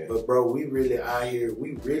 but bro, we really out here,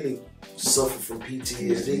 we really suffer from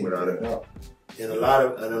PTSD. Without a doubt. And a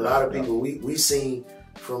lot of people we seen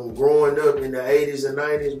from growing up in the 80s and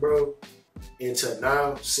 90s, bro, into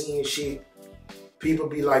now seeing shit. People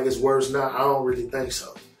be like it's worse now. I don't really think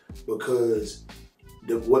so, because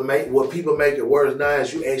what people make it worse now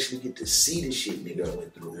is you actually get to see the shit niggas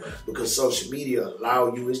went through, because social media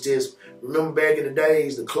allow you. It's just, remember back in the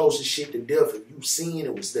days, the closest shit to death if you seen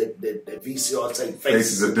it was that VCR tape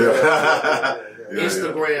Faces of Death.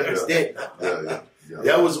 Instagram is that now.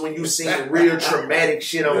 That was when you seen real traumatic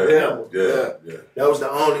shit on camera. That was the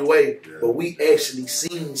only way. But we actually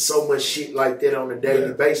seen so much shit like that on a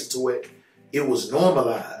daily basis to where it was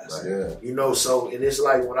normalized. So, and it's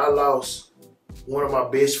like when I lost one of my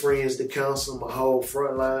best friends to cancer, my whole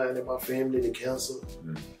front line and my family to cancer,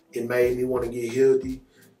 it made me want to get healthy.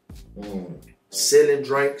 Selling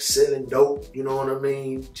drinks, selling dope, you know what I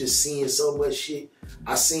mean? Just seeing so much shit.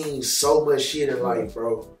 I seen so much shit in life,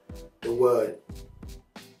 bro, to what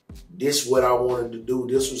this what I wanted to do.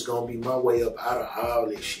 This was gonna be my way up out of all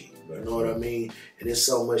this shit. You know what I mean? And there's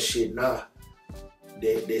so much shit now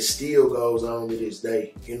that still goes on to this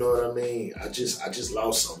day. You know what I mean? I just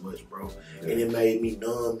lost so much, bro. And it made me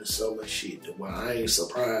numb to so much shit to where I ain't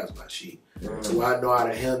surprised by shit. So I know how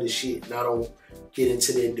to handle shit and I don't get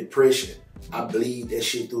into that depression. I bleed that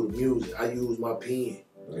shit through the music. I use my pen.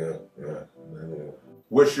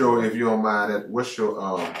 What's your, if you don't mind, what's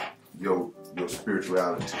your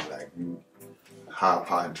spirituality like? You high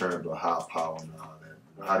power in terms of high power and all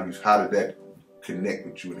that. How did that connect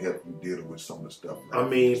with you and help you deal with some of the stuff? I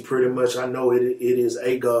mean, pretty much I know it is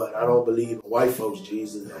a God. I don't believe in white folks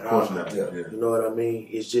Jesus at all. You know what I mean?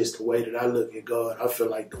 It's just the way that I look at God. I feel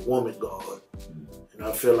like the woman God. And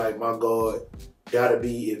I feel like my God gotta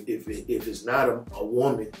be, if it's not a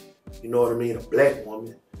woman, you know what I mean, a black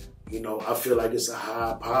woman, I feel like it's a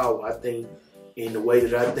high power. I think in the way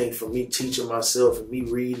that I think, for me teaching myself and me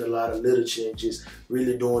reading a lot of literature and just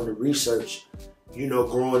really doing the research,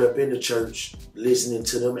 growing up in the church, listening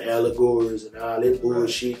to them allegories and all that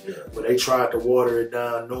bullshit, where they tried to water it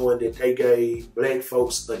down, knowing that they gave black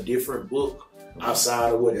folks a different book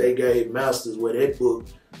outside of what they gave masters, where that book,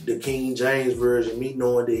 the King James Version, me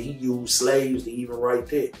knowing that he used slaves to even write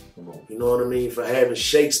that. You know what I mean? For having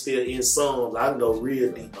Shakespeare in songs, I can go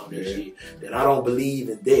real deep on this shit. That I don't believe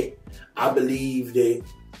in that. I believe that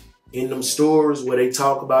in them stories where they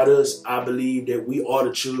talk about us, I believe that we are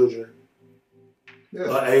the children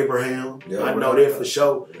of Abraham. I know that for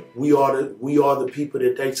sure. We are the people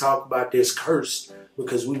that they talk about that's cursed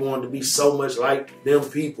because we wanted to be so much like them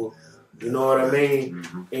people. You know what I mean?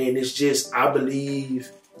 And it's just, I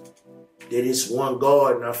believe that it's one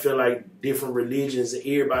God, and I feel like different religions and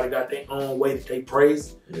everybody got their own way that they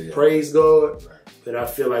praise God. But I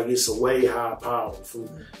feel like it's a way higher power from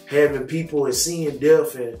having people and seeing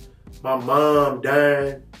death, and my mom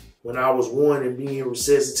dying when I was 1 and being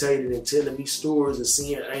resuscitated and telling me stories of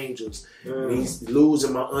seeing angels, me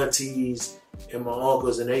losing my aunties and my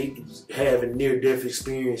uncles, and they having near-death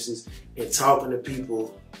experiences and talking to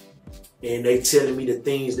people, and they telling me the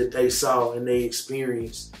things that they saw and they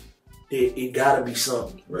experienced. It gotta be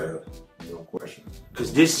something. Right. No question.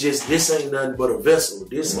 Cause this ain't nothing but a vessel.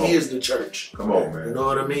 This is the church. Come on, man. You know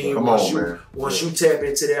what I mean? Come once on, man. Once you tap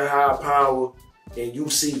into that higher power and you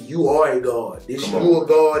see you are a God. You a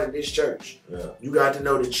God in this church. Yeah. You got to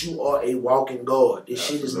know that you are a walking God. This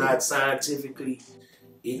shit is not scientifically.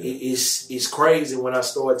 It's crazy when I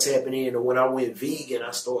start tapping in, or when I went vegan,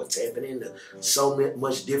 I started tapping into so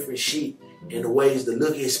much different shit and the ways to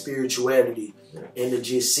look at spirituality and to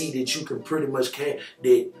just see that you can pretty much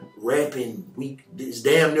that rapping, it's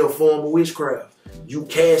damn near a form of witchcraft. You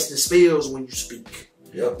casting spells when you speak.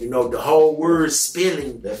 Yep. You know, the whole word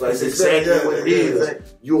spelling is exactly what it is.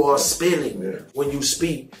 You are spelling when you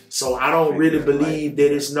speak. So I don't really believe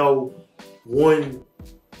that it's no one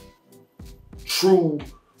true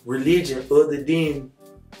religion other than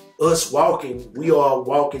us walking. We are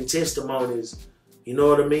walking testimonies, you know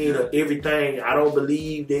what I mean, of everything. I don't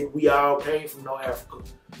believe that we all came from no Africa.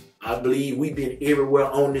 I believe we've been everywhere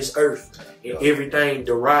on this earth, and everything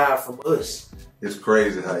derived from us. It's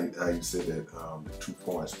crazy how you said that, the 2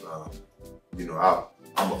 points. You know,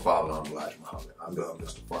 I'm a follower of Elijah Muhammad. I love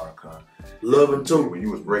Mr. Farrakhan. Love him too. When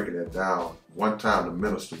you was breaking that down, one time the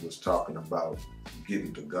minister was talking about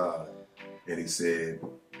getting to God, and he said,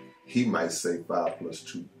 he might say 5 plus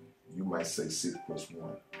 2. You might say 6 plus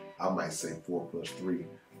 1. I might say 4 plus 3,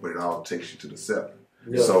 but it all takes you to the 7.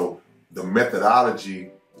 Yeah. So the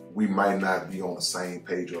methodology, we might not be on the same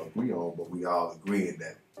page or agree on, but we all agree in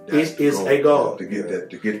that. It's a goal to get that,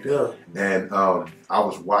 to get there. Yeah. And I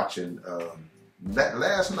was watching that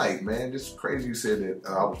last night, man. This is crazy. You said that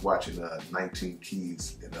I was watching 19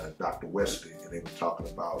 Keys and Dr. Wesley, and they were talking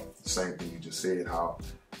about the same thing you just said, how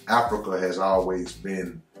Africa has always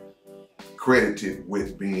been credited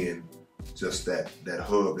with being just that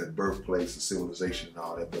hub, that birthplace of civilization and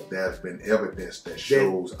all that, but there's been evidence that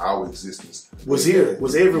shows our existence was here,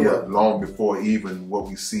 was everywhere. Yeah, long before even what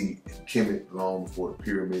we see in Kemet, long before the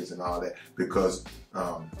pyramids and all that, because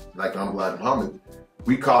like Elijah Muhammad,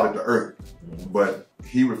 we call it the earth, but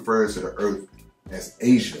he refers to the earth as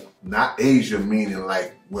Asia, not Asia meaning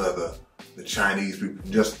like where the Chinese people,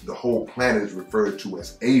 just the whole planet is referred to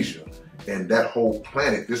as Asia. And that whole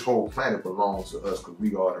planet, this whole planet belongs to us because we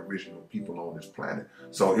are the original people on this planet.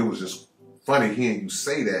 So it was just funny hearing you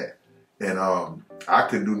say that. And I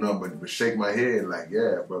couldn't do nothing but shake my head like,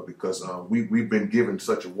 yeah, bro, because we've been given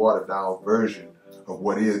such a watered down version of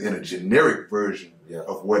what is, in a generic version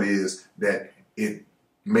of what is, that it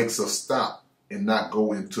makes us stop and not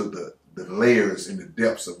go into the layers and the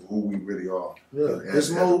depths of who we really are. Yeah,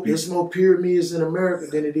 there's more pyramids in America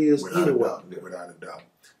than it is anywhere. Without a doubt.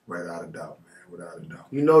 Without a doubt, man. Without a doubt.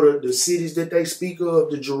 You know, the cities that they speak of,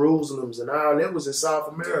 the Jerusalems and all that was in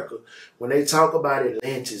South America. When they talk about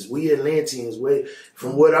Atlantis, we Atlanteans,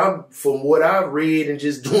 from what I've read and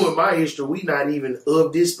just doing my history, we not even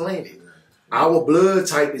of this planet. Our blood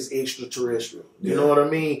type is extraterrestrial. You know what I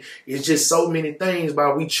mean? It's just so many things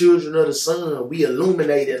about we children of the sun. We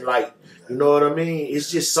illuminate in light. You know what I mean?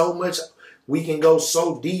 It's just so much we can go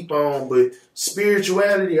so deep on, but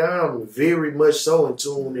spirituality, I'm very much so in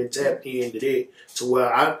tune and tapped into that, to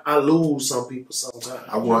where I lose some people sometimes.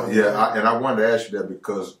 I wanted to ask you that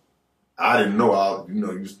because I didn't know all. You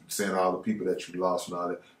know, you saying all the people that you lost and all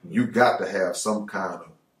that. You got to have some kind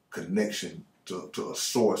of connection to a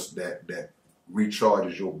source that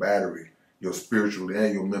recharges your battery, your spiritual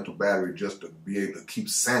and your mental battery, just to be able to keep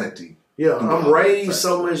sanity. Yeah, I'm raised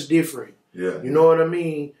so much different. Yeah, you know what I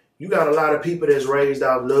mean. You got a lot of people that's raised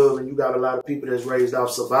off love, and you got a lot of people that's raised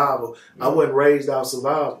off survival. I wasn't raised off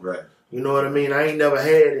survival. Right. You know what I mean? I ain't never had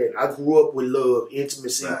that. I grew up with love,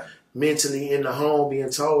 intimacy, mentally in the home,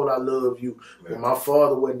 being told I love you. When my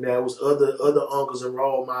father wasn't there, it was other uncles and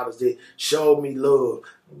role models that showed me love.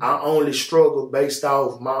 I only struggled based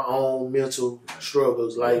off my own mental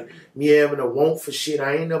struggles, like me having a want for shit.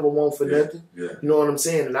 I ain't never want for nothing. Yeah. You know what I'm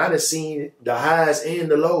saying? And I done seen the highs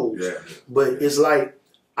and the lows. Yeah. But it's like,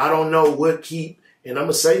 I don't know what keep, and I'm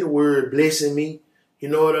going to say the word, blessing me, you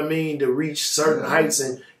know what I mean, to reach certain heights.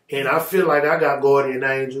 And I feel like I got guardian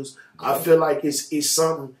angels. I feel like it's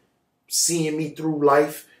something seeing me through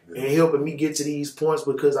life and helping me get to these points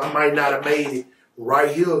because I might not have made it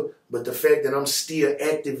right here, but the fact that I'm still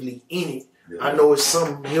actively in it, I know it's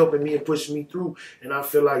something helping me and pushing me through, and I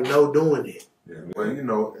feel like no doing it. Yeah. Well, you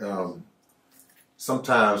know,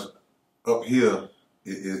 sometimes up here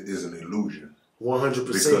is an illusion. 100%.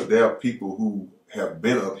 Because there are people who have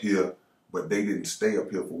been up here, but they didn't stay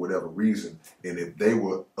up here for whatever reason. And if they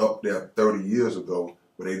were up there 30 years ago,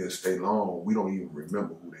 but they didn't stay long, we don't even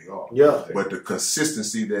remember who they are. Yeah. But the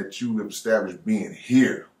consistency that you have established being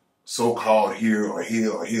here, so-called here or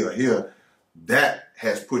here or here or here, that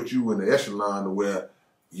has put you in the echelon to where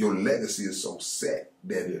your legacy is so set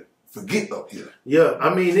that forget up here. Yeah,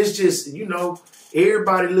 I mean, it's just, you know,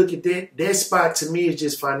 everybody look at that spot to me is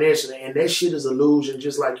just financial, and that shit is illusion,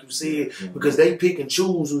 just like you said, because they pick and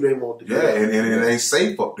choose who they want to be. Yeah, and it ain't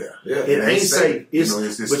safe up there. Yeah, it ain't safe. It's, you know,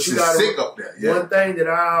 it's but you gotta, sick up there. Yeah. One thing that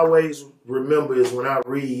I always remember is when I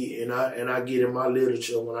read and I get in my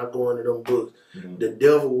literature, when I go into them books, the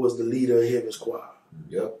devil was the leader of Heaven's choir.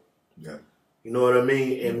 Yep. Yeah. You know what I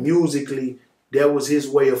mean? And musically, that was his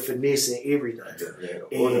way of finessing everything. Yeah,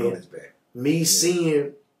 and on his back. Me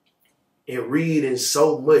seeing and reading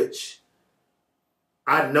so much,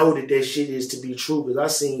 I know that shit is to be true because I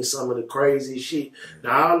seen some of the crazy shit.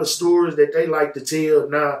 Now, all the stories that they like to tell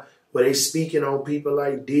now, where they speaking on people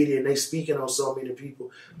like Diddy and they speaking on so many people,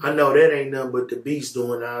 I know that ain't nothing but the beast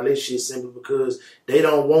doing all this shit simply because they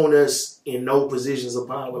don't want us in no positions of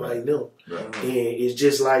power like them. Right. And it's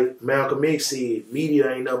just like Malcolm X said,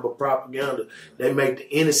 media ain't nothing but propaganda. They make the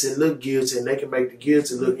innocent look guilty and they can make the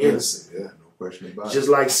guilty look innocent. Yeah, no question about it. Just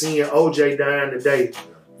like seeing OJ dying today,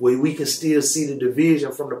 where we can still see the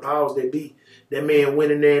division from the powers that be. That man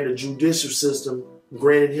went in there in the judicial system,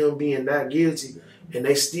 granted him being not guilty, and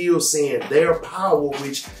they still saying their power,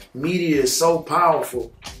 which media is so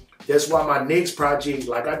powerful. That's why my next project,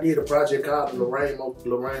 like I did a project called the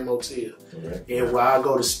Lorraine Motel. And where I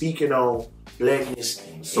go to speaking on blackness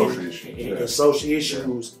and social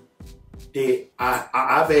issues that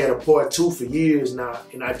I've had a part 2 for years now,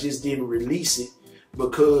 and I just didn't release it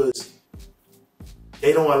because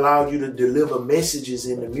they don't allow you to deliver messages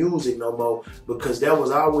in the music no more because that was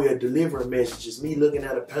our way of delivering messages. Me looking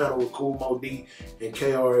at a panel with Kool Moe Dee and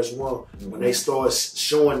KRS-One, when they started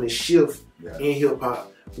showing the shift in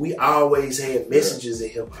hip-hop, we always had messages in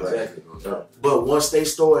hip-hop. Exactly. But once they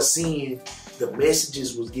started seeing the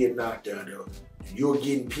messages was getting out there, you're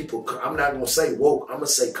getting people, I'm not going to say woke, I'm going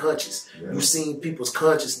to say conscious. Yeah. You seen people's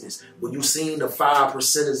consciousness. When you seen the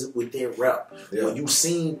 5%ers within rap. Yeah. When you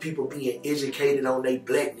seen people being educated on their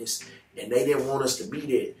blackness and they didn't want us to be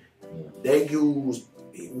there. Yeah. They used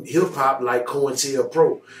hip-hop like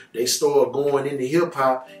COINTELPRO. They started going into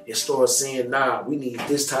hip-hop and started saying, nah, we need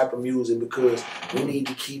this type of music because we need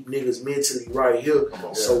to keep niggas mentally right here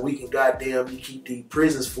so we can goddamn keep these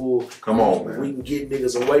prisons full. Come on, man. We can get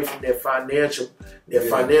niggas away from that financial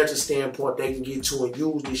standpoint they can get to and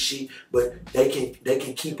use this shit, but they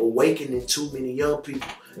can keep awakening too many young people.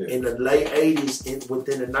 Yeah. In the late 80s and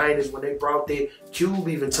within the 90s when they brought that, Cube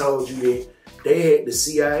even told you that the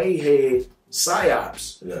CIA had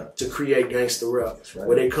psyops to create gangster rap. Right.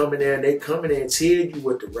 Where they come in there and tell you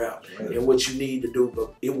what to rap and what you need to do,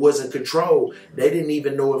 but it wasn't controlled. They didn't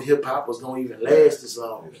even know if hip hop was gonna even last this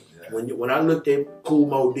long. When I looked at Kool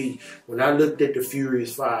Moe Dee, when I looked at the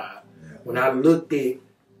Furious 5, when I looked at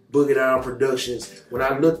Boogie Down Productions, when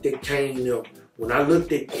I looked at Kane, when I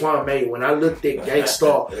looked at Kwame, when I looked at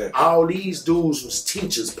Gangstar, all these dudes was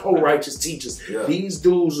teachers, pro-righteous teachers. Yeah. These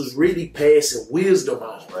dudes was really passing wisdom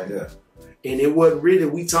on. Right. And it wasn't really,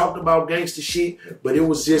 we talked about gangster shit, but it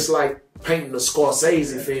was just like painting a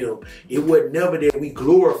Scorsese film. It wasn't never that we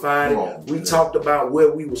glorified it. We talked about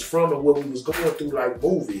where we was from and what we was going through like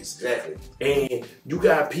movies. Exactly. And you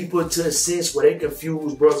got people to a sense where they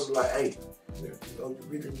confuse brothers like, hey, you know, you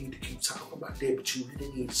really need to keep talking about that, but you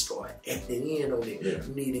really need to start acting in on it.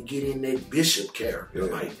 You need to get in that Bishop character.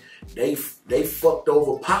 Like they fucked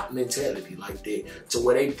over Pac mentality like that to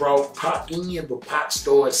where they brought Pac in, but Pac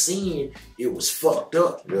started seeing it was fucked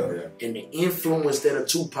up. And the influence that a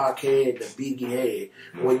Tupac had, that Biggie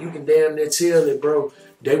had, well, you can damn near tell it, bro.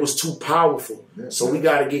 They was too powerful, so we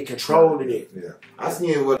got to get control of that. I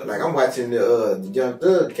seen what, like I'm watching the Young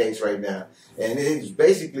Thug case right now, and it's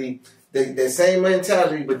basically the same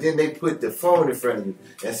mentality, but then they put the phone in front of you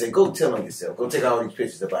and say, go tell on yourself. Go take all these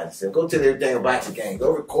pictures about yourself. Go tell everything about your gang.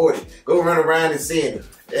 Go record it. Go run around and saying it.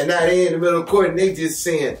 And now they in the middle of court and they just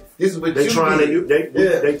saying, this is what they you trying did.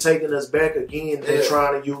 They taking us back again. They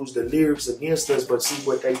trying to use the lyrics against us, but see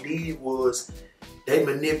what they did was they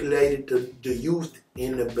manipulated the youth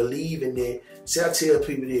into believing that. See, I tell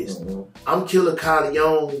people this. I'm Killa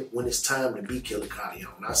Kyleon when it's time to be Killa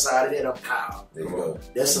Kyleon. Outside of that, I'm Kyle. There you go.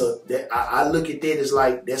 I look at that as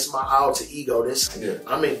like, that's my alter ego.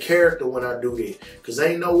 I'm in character when I do that. Because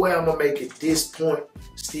ain't no way I'm going to make it this point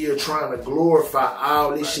still trying to glorify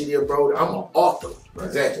all this shit here, bro. I'm an author.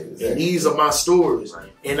 Exactly. And these are my stories.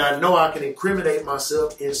 And I know I can incriminate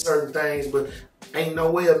myself in certain things, but ain't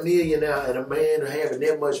no way a millionaire and a man having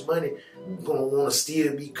that much money gonna want to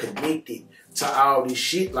still be connected to all this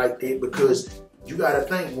shit like that, because you gotta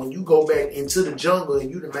think, when you go back into the jungle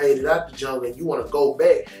and you done made it out the jungle and you wanna go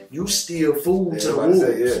back, you still food to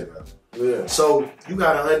the wolves. So you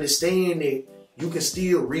gotta understand that you can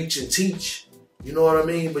still reach and teach. You know what I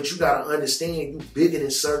mean? But you gotta understand you bigger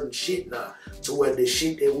than certain shit now. To where the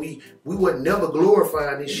shit that we wasn't never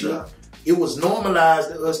glorifying this shit. It was normalized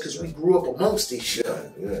to us because we grew up amongst this shit.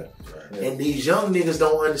 And these young niggas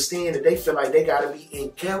don't understand that they feel like they gotta be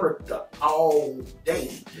in character all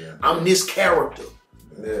day. I'm this character.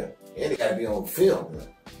 And it gotta be on film.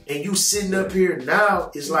 And you sitting up here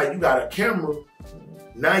now, it's like you got a camera.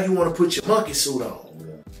 Now you wanna put your monkey suit on.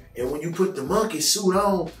 And when you put the monkey suit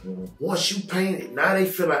on, once you paint it, now they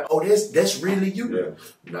feel like, oh, that's really you.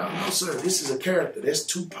 No, sir, this is a character. That's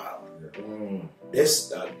Tupac.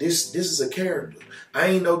 This is a character. I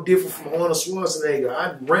ain't no different from Arnold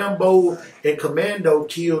Schwarzenegger. Rambo and Commando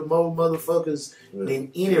killed more motherfuckers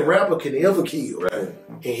than any rapper can ever kill. And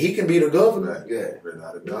he can be the governor.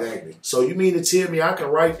 Exactly. So you mean to tell me I can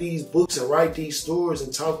write these books and write these stories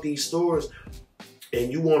and talk these stories, and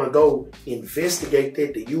you want to go investigate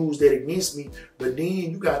that to use that against me, but then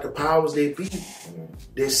you got the powers that be.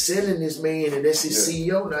 They're selling this man, and that's his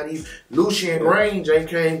CEO. Not even Lucian Grange ain't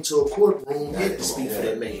came to a courtroom yet to speak for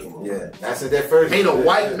that man. That's at that first. Ain't a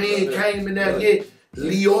white man came in there yet.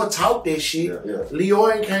 Leo talked that shit. Leo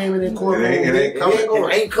ain't came in that courtroom. It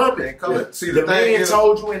ain't coming. See, the man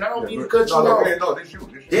told you, and I don't mean to cut you off.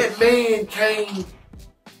 That man came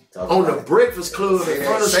on the Breakfast Club in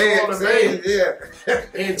front of Charlamagne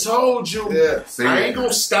and told you, I ain't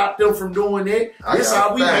gonna stop them from doing that. This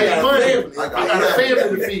how we make money. I got a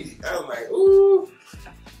family to feed. I'm like, ooh.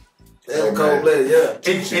 That's cold-blooded,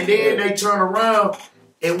 And then they turn around,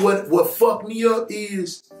 and what fucked me up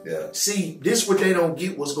is, see, this what they don't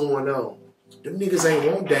get what's going on. Them niggas ain't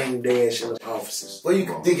want Dame Dash in the offices. Well, you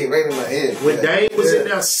can think it right in my head. When Dame was in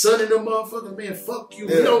there sunning them motherfuckers, man, fuck you.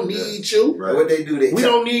 We don't need you. What they do, we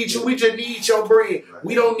don't need you. We just need your bread.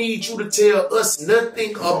 We don't need you to tell us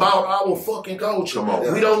nothing about our fucking culture.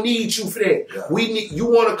 We don't need you for that. We need you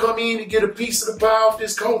want to come in and get a piece of the pie off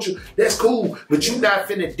this culture. That's cool, but you not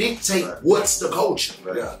finna dictate what's the culture.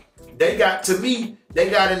 They got, to me,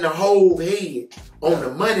 they got in the whole head on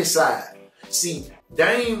the money side. See,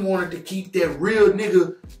 Dame wanted to keep that real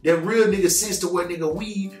nigga sense to what nigga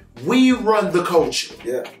we run the culture.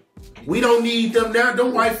 We don't need them now.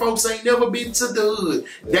 Them white folks ain't never been to the hood.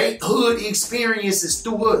 They hood experiences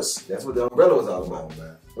through us. That's what the umbrella was all about,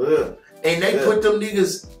 man. And they put them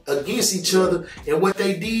niggas against each other. And what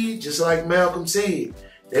they did, just like Malcolm said,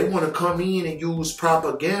 they want to come in and use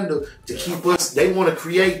propaganda to keep us. They want to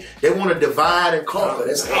create. They want to divide and conquer.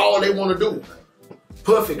 That's all they want to do.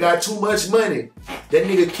 Puffy got too much money. That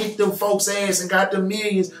nigga kicked them folks' ass and got them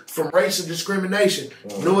millions from racial discrimination.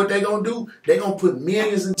 You know what they gonna do? They gonna put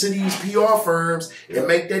millions into these PR firms and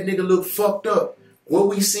make that nigga look fucked up. What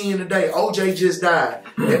we seeing today, OJ just died.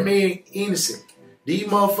 That man innocent. These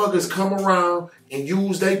motherfuckers come around and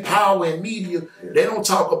use their power in media. They don't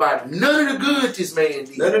talk about none of the good this man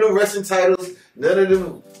did. None of the wrestling titles, none of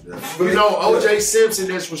them. You know, O.J. Simpson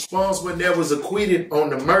that's responsible and that was acquitted on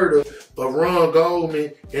the murder of Ron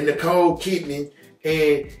Goldman and Nicole Kidman,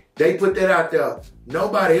 and they put that out there.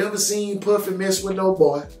 Nobody ever seen Puffy mess with no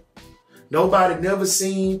boy. Nobody never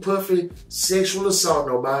seen Puffy sexual assault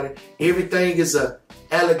nobody. Everything is a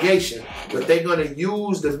allegation, but they're gonna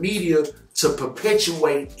use the media to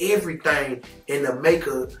perpetuate everything and to make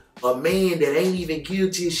a man that ain't even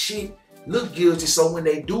guilty of shit look guilty. So when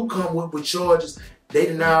they do come with charges, they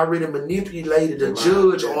done already manipulated a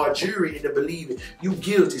judge or a jury into believing you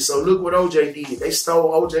guilty. So look what OJ did. They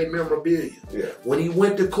stole OJ memorabilia. When he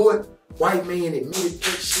went to court, white man admitted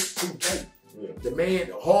that shit today. The man,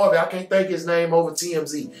 Harvey, I can't think his name over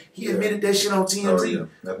TMZ. He admitted that shit on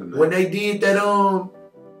TMZ. When they did that,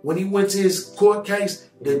 when he went to his court case,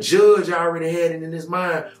 the judge already had it in his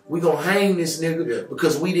mind, we gonna hang this nigga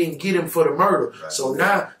because we didn't get him for the murder. So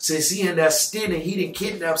now, since he in that stealing, he didn't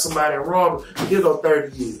kidnap somebody and rob him, he'll go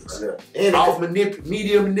 30 years. Off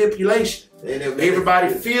media manipulation.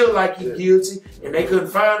 Everybody feel like you guilty, and they couldn't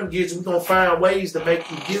find him guilty. We're gonna find ways to make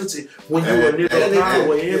you guilty when you a nigga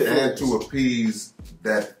power and to appease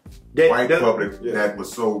that white public that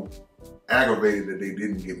was so aggravated that they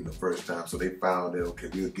didn't get him the first time, so they found that okay,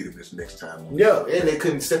 we'll get him this next time. Yeah, and they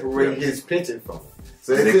couldn't separate his pension from him.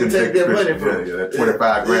 So they couldn't take that money from him. Yeah, that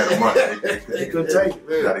 25 grand a month. They couldn't take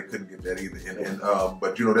it. Yeah, they couldn't get that either. And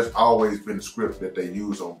but you know, that's always been the script that they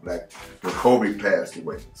use on black. When Kobe passed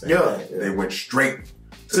away, they went straight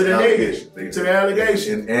to the allegation. To the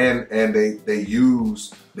allegation. And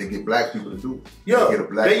they get black people to do it. Yeah,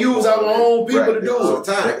 they use our own people to do it. all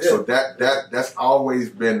the time. So that's always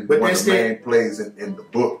been one of the main plays in the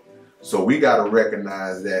book. So we got to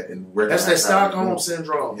recognize that and recognize that's that Stockholm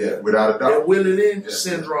syndrome. Yeah, without a doubt. That Willie Lynch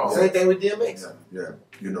syndrome. Same thing with DMX. Yeah.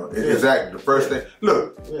 You know, exactly. The first thing,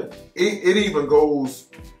 look, it even goes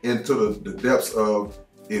into the depths of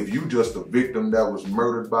if you just a victim that was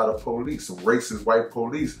murdered by the police, some racist white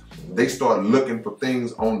police, they start looking for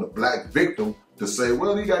things on the black victim to say,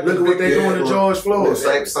 well, he got look at what they doing to George Floyd.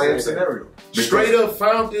 Same scenario. Straight up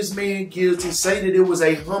found this man guilty, say that it was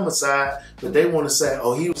a homicide, but they want to say,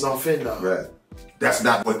 oh, he was on fentanyl. Right. That's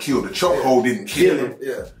not what killed him. The chokehold didn't kill him.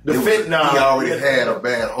 Yeah. The fentanyl. He already had a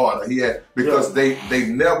bad heart. He had because they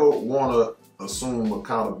never want to assume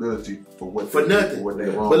accountability for what for nothing. For what they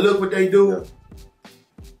wrong. But look what they do. Yeah.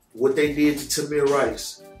 What they did to Tamir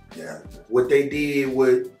Rice. Yeah. What they did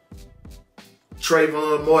with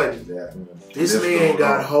Trayvon Martin. Yeah. This man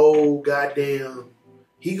got whole goddamn.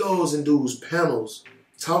 He goes and does panels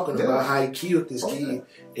talking about how he killed this kid,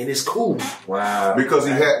 and it's cool. Wow. Because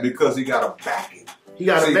he got a backing. He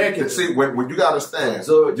got a backing. See, when you got to stand,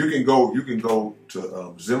 so you can go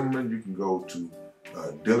to Zimmerman, you can go to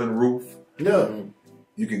Dylan Roof. Yeah.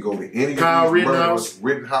 You can go to any Kyle of these murderers,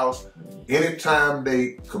 Rittenhouse. Anytime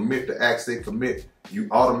they commit the acts they commit, you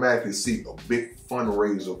automatically see a big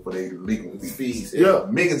fundraiser for their legal fees. Yeah.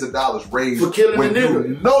 Millions of dollars raised for killing when the nigga.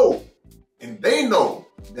 You know, and they know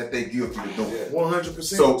that they guilty of doing it.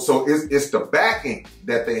 100%. So it's the backing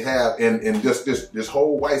that they have in just this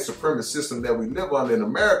whole white supremacist system that we live under in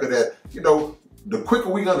America that, you know, the quicker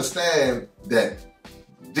we understand that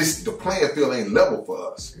the playing field ain't level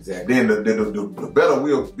for us, exactly. then the better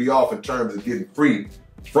we'll be off in terms of getting free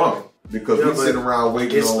from it. Because we sitting around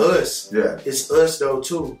waiting it's on... us. Yeah. It's us though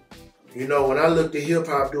too. You know, when I looked at hip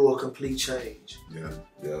hop do a complete change. Yeah.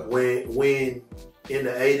 When in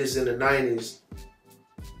the 80s and the 90s,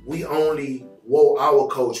 we only wore our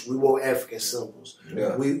culture. We wore African symbols.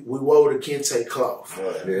 Yeah. We wore the kente cloth.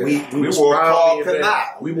 Yeah. We wore Carl Canal.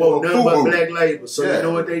 We wore nothing but black label. So you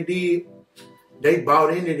know what they did? They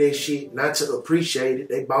bought into that shit not to appreciate it.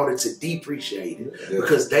 They bought it to depreciate it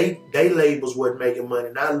because they labels wasn't making money.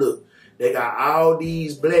 Now look, they got all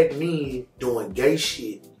these black men doing gay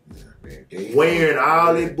shit, wearing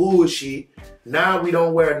all that bullshit. Now we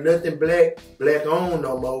don't wear nothing black on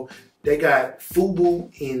no more. They got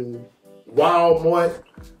FUBU in Walmart,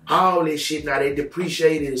 all this shit. Now they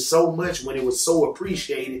depreciated it so much when it was so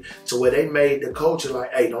appreciated to where they made the culture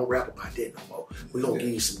like, hey, don't rap about that no more. We gonna give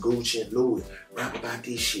you some Gucci and Louis. Rap about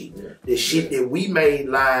this shit. The shit that we made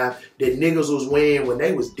live that niggas was wearing when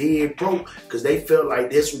they was dead broke because they felt like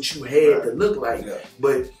that's what you had to look like.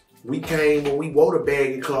 But we came when we wore the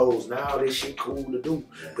baggy clothes. Now this shit cool to do.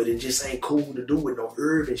 But it just ain't cool to do with no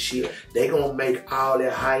urban shit. They gonna make all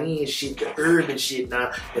that high-end shit the urban shit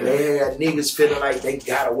now. And they had niggas feeling like they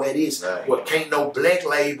gotta wear this. Well, can't no black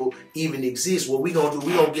label even exist. What we gonna do,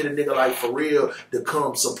 we gonna get a nigga like Pharrell to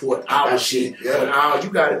come support our shit. And all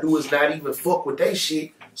you gotta do is not even fuck with they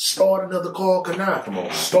shit. Start another Carl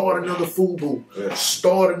Canal. Start another FUBU.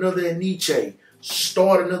 Start another Aniche.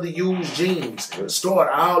 Start another used jeans. Start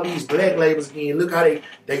all these black labels again. Look how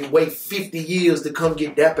they wait 50 years to come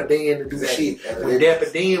get Dapper Dan to do shit. When Dapper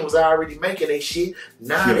Dan was already making that shit,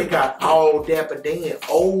 now they got all Dapper Dan,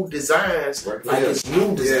 old designs like it's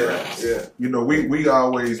new designs. Yeah. You know, we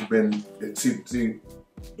always been, see,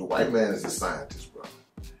 the white man is a scientist, bro.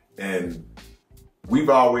 And we've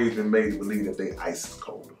always been made to believe that they ice is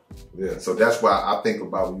colder. Yeah. So that's why I think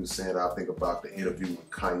about when you were saying, I think about the interview with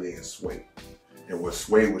Kanye and Sway. And what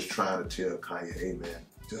Sway was trying to tell Kanye, hey man,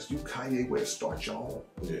 just you Kanye where to start your own.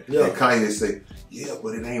 Yeah. And Kanye say, yeah,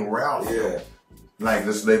 but it ain't Ralph. Yeah. Like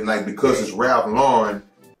because it's Ralph Lauren,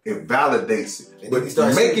 it validates it. But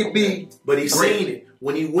make it be. But he seen it.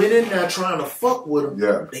 When he went in there trying to fuck with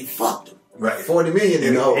him, they fucked him. Right. 40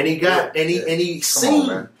 million and he got and he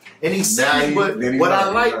seen and he seen, but what I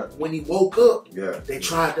like when he woke up, they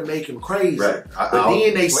tried to make him crazy. Right. But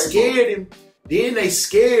then they scared him. Then they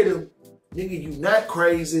scared him. Nigga, you not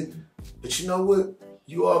crazy, but you know what?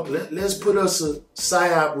 let's put us a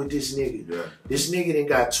psyop with this nigga. Yeah. This nigga done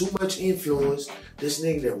got too much influence. This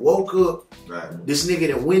nigga done woke up. Right. This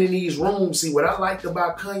nigga done went in these rooms. See, what I liked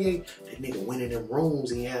about Kanye, that nigga went in them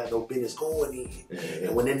rooms and he had no business going in.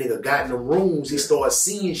 And when that nigga got in them rooms, he started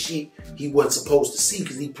seeing shit he wasn't supposed to see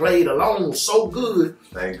because he played along so good.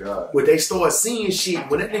 Thank God. But they started seeing shit.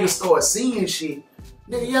 When that nigga started seeing shit,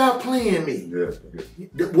 nigga, y'all playing me.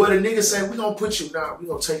 Yeah. What a nigga say, we gonna put you now, we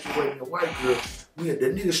gonna take you away from the white girl. The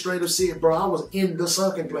nigga straight up said, bro, I was in the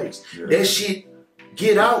sunken place. Yeah. That shit,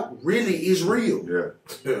 Get Out, really is real. Yeah.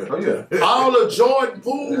 Oh, yeah. All the Jordan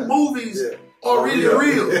Poole movies are really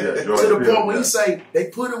real. Yeah. To the point when he say, they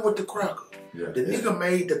put him with the cracker. Yeah. The nigga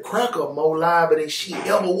made the cracker more live than shit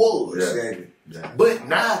ever was. Yeah. But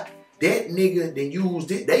now, that nigga,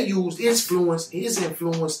 they used his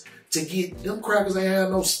influence to get them crackers ain't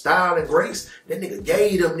have no style and grace. That nigga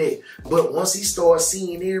gave them that. But once he started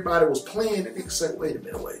seeing everybody was playing, that nigga said, wait a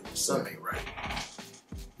minute, something ain't right.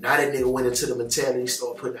 Now that nigga went into the mentality,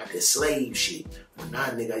 started putting out that slave shit. Well, now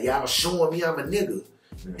nigga, y'all showing me I'm a nigga.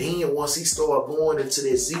 Then once he started going into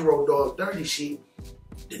that 0 Dark 30 shit,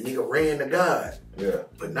 the nigga ran to God. Yeah.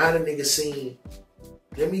 But now the nigga saying,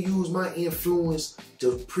 let me use my influence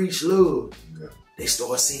to preach love. Yeah. They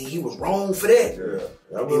start saying he was wrong for that.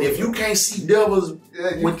 Yeah. And if you can't see devils you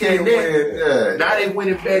within can't that, win. now they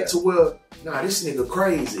went back to where, nah, this nigga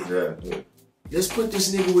crazy. Yeah. Let's put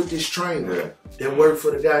this nigga with this trainer Yeah. that worked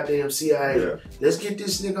for the goddamn CIA. Yeah. Let's get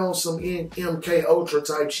this nigga on some MK Ultra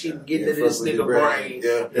type shit and get into this nigga brain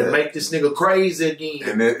and make this nigga crazy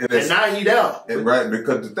again. And now he out. And right,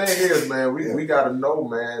 because the thing is, man, we gotta know,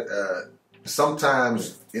 man,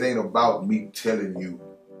 sometimes it ain't about me telling you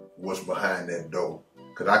what's behind that door.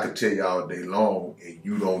 Cause I could tell you all day long and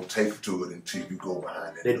you don't take to it until you go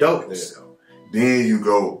behind that door. Then you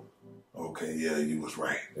go, okay, yeah, you was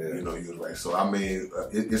right. Yeah. You know, you was right. So I mean,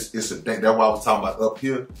 it's a thing. That's why I was talking about up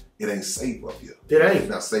here. It ain't safe up here. It ain't. It's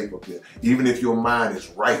not safe up here. Even if your mind is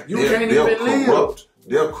right, You can't even live.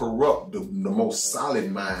 They'll corrupt the most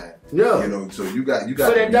solid mind. Yeah. You know, so you got For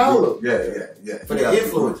that dollar. Yeah. For the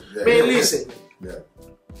influence. Yeah. Man, listen. Yeah.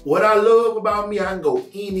 What I love about me, I can go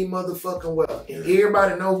any motherfucking well. And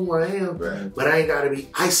everybody know who I am, but I ain't got to be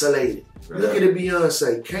isolated. Look at the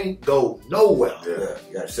Beyonce. Can't go nowhere.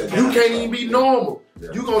 You can't even be normal.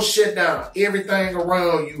 Yeah. You gonna shut down everything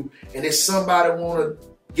around you, and if somebody wanna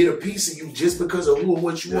get a piece of you just because of who or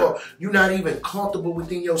what you are, you're not even comfortable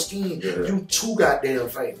within your skin. You too goddamn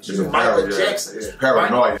famous. You're Michael Jackson.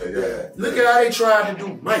 Paranoia, Look at how they tried to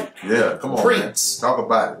do Mike. Yeah, come on, Prince. Man. Talk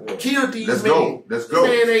about it. Killed these Let's men. go. Let's go.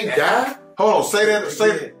 This man ain't died. Hold on, say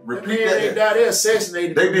that. Repeat Man that. ain't died. They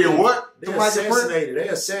assassinated They them. did what? They assassinated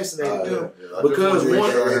them I because just one.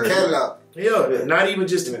 wanted to catalog. Yeah, not even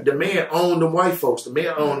just the man owned them white folks. The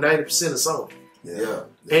man owned 90% of Sony. Yeah.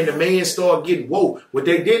 And the man started getting woke. What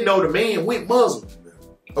they didn't know, the man went Muslim.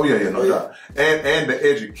 Oh yeah, no doubt. And the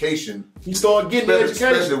education. He started getting the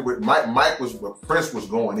education. Especially with Prince was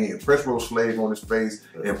going in. Prince wrote Slave on his face,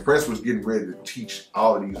 and Prince was getting ready to teach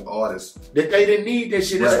all of these artists that they didn't need that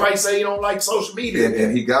shit. That's why he say he don't like social media.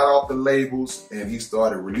 And he got off the labels and he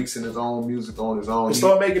started releasing his own music on his own. He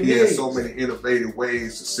started making He had millions. so many innovative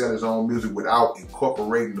ways to sell his own music without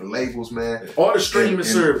incorporating the labels, man. All the streaming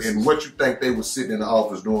services. And what you think they was sitting in the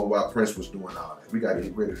office doing while Prince was doing all that? We got to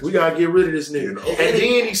get rid of this. We got to get rid of this nigga. You know? And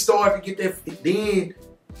then he started to get that. Then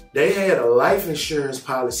they had a life insurance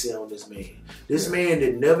policy on this man. This man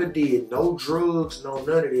that never did no drugs, no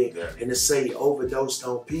none of that. And to say he overdosed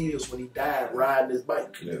on pills when he died riding his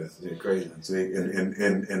bike. Yeah, that's crazy. See,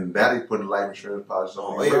 and that he put a life insurance policy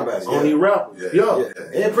on everybody. On these rappers. Yeah.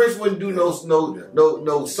 And Prince wouldn't do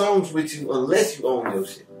no songs with you unless you own your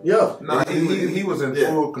shit. Yeah. No, he was in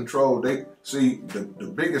full control. They see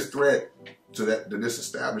the biggest threat to this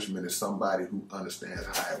establishment is somebody who understands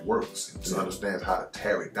how it works and understands how to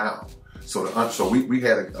tear it down. So we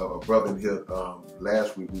had a brother in here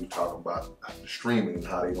last week. We were talking about the streaming and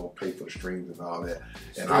how they don't pay for the streams and all that.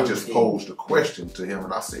 And I just posed a question to him,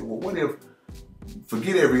 and I said, well, what if,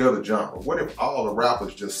 forget every other genre, what if all the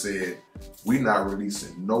rappers just said, we not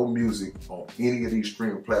releasing no music on any of these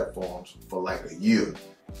streaming platforms for like a year?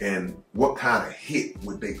 And what kind of hit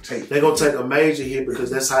would they take? They're going to take a major hit because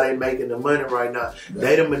that's how they making the money right now.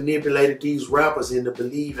 They done manipulated these rappers into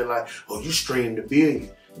believing like, oh, you streamed $1 billion.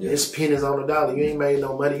 It's pennies on the dollar. You ain't made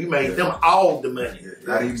no money. You made them all the money.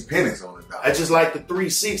 Not even pennies on the dollar. That's just like the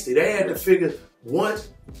 360. They had to figure, once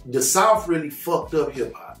the South really fucked up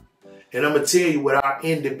hip hop. And I'm going to tell you, with our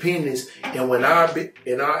independence and when our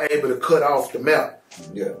able to cut off the map,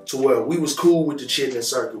 Yeah. To where we was cool with the chitlin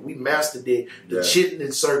circuit. We mastered it. The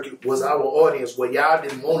chitlin circuit was our audience. Where y'all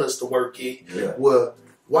didn't want us to work it. Yeah. Well,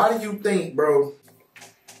 why do you think, bro,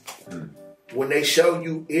 when they show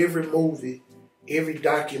you every movie, every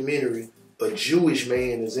documentary, a Jewish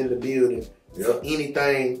man is in the building for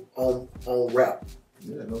anything on rap?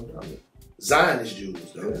 Yeah, no doubt. Zionist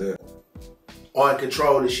Jews, though. Yeah. Are in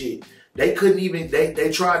control of shit. They couldn't even,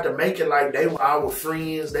 they tried to make it like they were our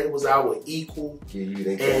friends, they was our equal,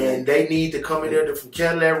 and they need to come in there from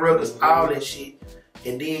Cadillac Records, all that shit.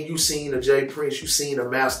 And then you seen a J Prince, you seen a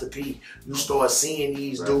Master P, you start seeing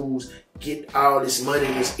these dudes get all this money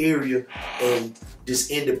in this area and this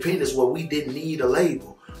independence where we didn't need a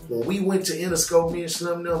label. When we went to Interscope, me and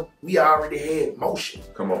Slim them, we already had motion.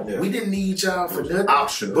 Come on. We didn't need y'all for nothing.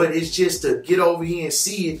 Optional. But it's just to get over here and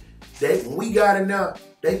see it, that when we got enough,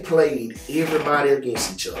 they played everybody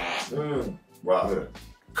against each other. Wow. Yeah.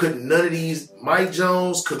 Couldn't none of these, Mike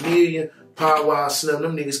Jones, Chameleon, Power Slim,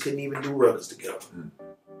 them niggas couldn't even do records together.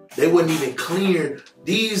 They wasn't even clearing.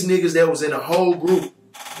 These niggas that was in a whole group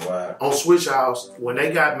on Switch House, when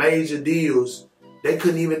they got major deals, they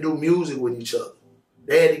couldn't even do music with each other.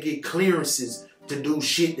 They had to get clearances to do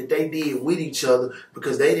shit that they did with each other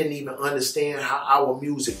because they didn't even understand how our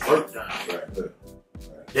music worked down here.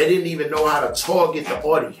 They didn't even know how to target the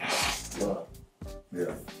audience.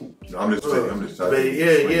 Yeah. No, I'm just saying. But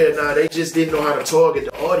they just didn't know how to target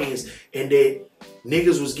the audience, and that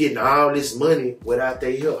niggas was getting all this money without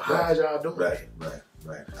their help. How's y'all doing that?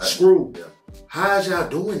 Right. Screw. How's y'all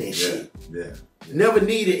doing that shit? Yeah. Never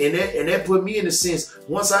needed, and that put me in the sense,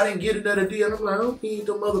 once I didn't get another deal, I'm like, I don't need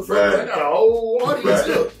them motherfuckers. I got a whole audience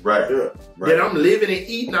here. That I'm living and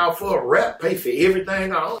eating out for a rap, pay for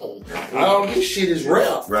everything I own. All this shit is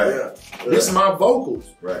rap. This is my vocals.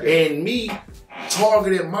 And me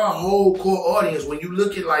targeting my whole core audience. When you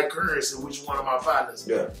look at like Currency, which is one of my partners,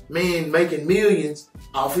 man, making millions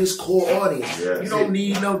off his core audience. You don't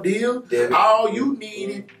need no deal. All you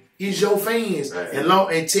needed is your fans.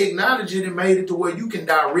 And technology that made it to where you can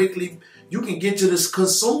get to this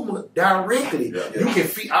consumer directly. You can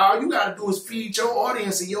feed, all you gotta do is feed your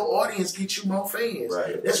audience, and your audience get you more fans.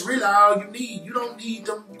 That's really all you need. You don't need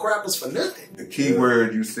them crackers for nothing. The key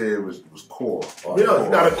word you said was core. You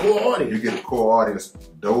got a core audience. You get a core audience,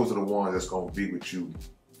 those are the ones that's gonna be with you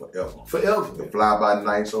forever. The fly by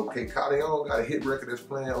nights, okay, Kyleon got a hit record that's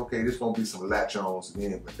playing, okay, there's gonna be some latch-ons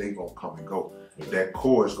again, but they gonna come and go. That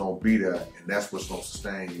core is gonna be there, and that's what's gonna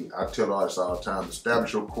sustain you. I tell artists all the time,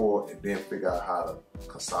 establish your core and then figure out how to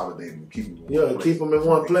consolidate them and keep them in one place. Keep them in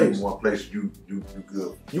one place. Keep them in one place, you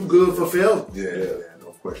good. You good for forever. Yeah,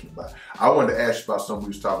 no question about it. I wanted to ask you about something we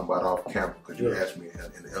was talking about off camera, because you asked me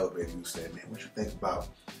in the elevator, you said, man, what you think about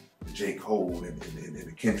the J.Cole and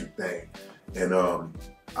the Kendrick thing? And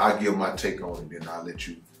I'll give my take on it, then I'll let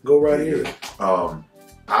you go right here.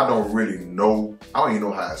 I don't really know. I don't even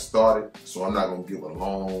know how it started, so I'm not gonna give a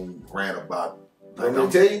long rant about. Let me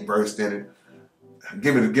tell you, versed in it.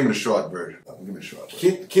 Give me the short version.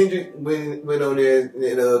 Kendrick went on there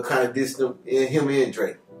and kind of dissed him and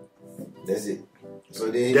Drake. That's it. So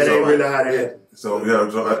then that ain't really how that happened. So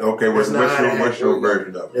okay, what's your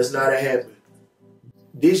version of it? That's not how it happened.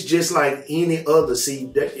 This just like any other. See,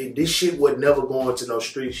 this shit would never go into no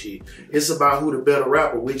street shit. It's about who the better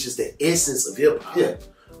rapper, which is the essence of hip hop.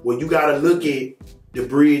 Well, you gotta look at the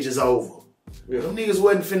bridge is over. Them niggas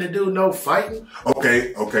wasn't finna do no fighting.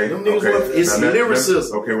 Okay. Them niggas wasn't. It's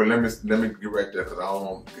lyricism. Okay, well let me get right there because I don't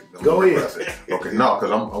want to go ahead. Okay, no, because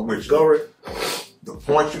I'm with you. Go right. The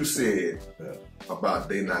point you said about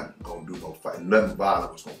they not gonna do no fighting, nothing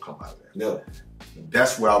violent was gonna come out of that. No,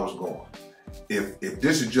 that's where I was going. If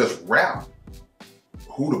this is just rap,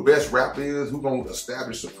 who the best rapper is, who gonna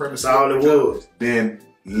establish supremacy? That's all it was. Then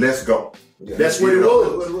let's go. That's what it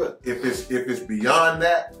was. If it's beyond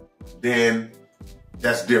that, then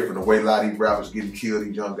that's different. The way a lot of these rappers getting killed,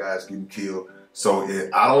 these young guys getting killed. So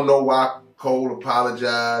I don't know why Cole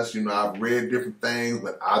apologized. You know, I've read different things,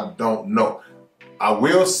 but I don't know. I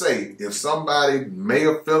will say, if somebody may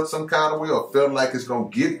have felt some kind of way or felt like it's gonna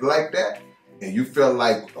get like that, and you felt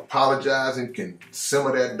like apologizing can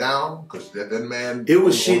simmer that down, because that man... It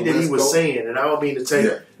was shit that he was saying, and I don't mean to take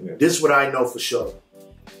it. This is what I know for sure.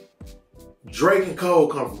 Drake and Cole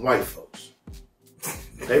come from white folks.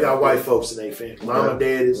 They got white folks in their family. Mama,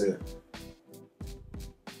 daddies.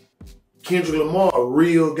 Kendrick Lamar, a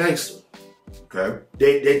real gangster. Okay.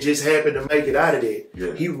 They just happened to make it out of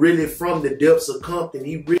that. He really from the depths of Compton.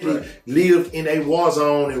 He really lived in a war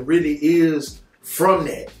zone and really is from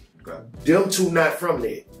that. Them two not from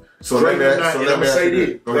that. So let me say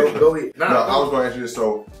this. Go ahead. No, I was going to ask you this.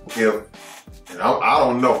 So And I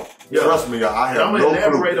don't know. Yeah. Trust me, I have I'm no gonna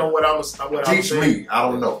elaborate clue. on what I'm Teach saying. me. I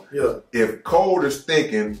don't know. Yeah. If Cole is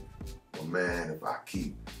thinking, well, man, if I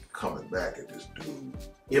keep coming back at this dude,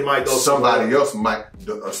 it might go somebody else might,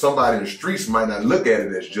 or somebody in the streets might not look at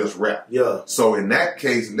it as just rap. Yeah. So in that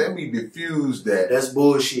case, let me diffuse that. That's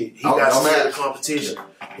bullshit. He got some competition.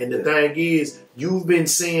 Yeah. And the thing is, you've been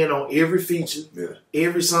saying on every feature,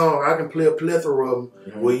 every song, I can play a plethora of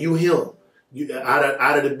them where you him. You,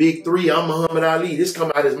 out of the big three, I'm Muhammad Ali. This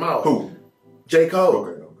come out his mouth. Who? J.Cole.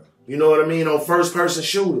 Okay. You know what I mean? On first person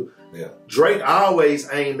shooter. Yeah. Drake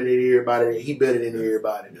always aiming at everybody. He better than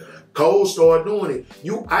everybody. Yeah. Cole started doing it.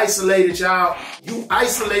 You isolated y'all. You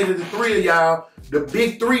isolated the three of y'all. The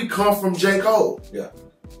big three come from J. Cole. Yeah.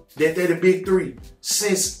 They're the big three.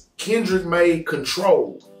 Since Kendrick made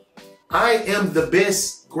Control, I am the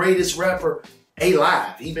best, greatest rapper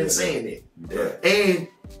alive. He been saying that. Yeah. And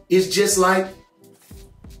it's just like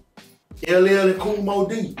LL and Kool Mo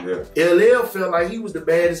D. Yeah. LL felt like he was the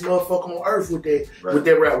baddest motherfucker on earth with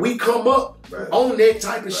that rap. We come up on that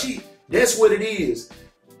type of shit. That's what it is.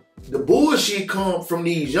 The bullshit come from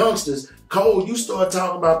these youngsters. Cole, you start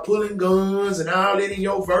talking about pulling guns and all that in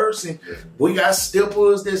your verse, and we got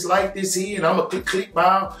steppers that's like this here, and I'm a click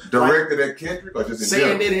bow. Directed at Kendrick or just in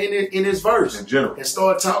saying general? it in his verse. In general. And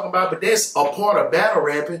start talking about, but that's a part of battle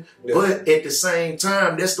rapping, but at the same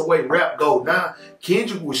time, that's the way rap go. Now,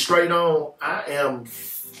 Kendrick was straight on, I am,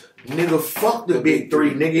 nigga, fuck the big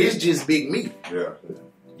three, nigga, it's just big me. Yeah.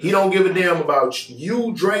 He don't give a damn about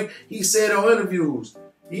you, Drake. He said on interviews,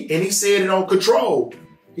 and he said it on Control.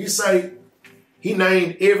 He say, he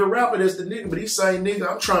named every rapper that's the nigga, but he say, nigga,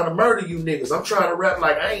 I'm trying to murder you niggas. I'm trying to rap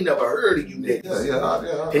like I ain't never heard of you niggas.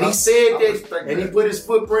 Yeah. And he said that, and he put his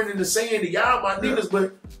footprint in the sand that y'all my niggas,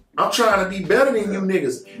 but I'm trying to be better than you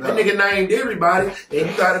niggas. That nigga named everybody, and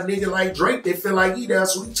you got a nigga like Drake that feel like he down,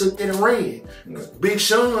 so he took that and ran. Big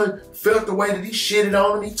Sean felt the way that he shitted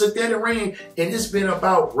on him, he took that and ran. And it's been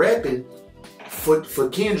about rapping for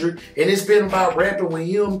Kendrick, and it's been about rapping with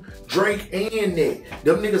him, Drake, and that.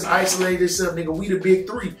 Them niggas isolated themselves, nigga, we the big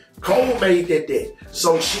three. Cole made that.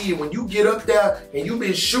 So shit, when you get up there and you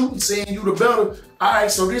been shooting saying you the better, alright,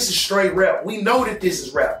 so this is straight rap. We know that this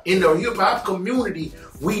is rap. In the hip hop community,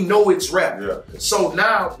 we know it's rap. Yeah. So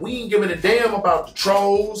now we ain't giving a damn about the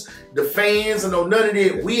trolls, the fans, and none of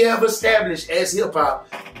that. We have established as hip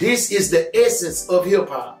hop, this is the essence of hip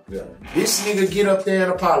hop. Yeah. This nigga get up there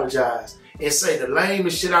and apologize and say the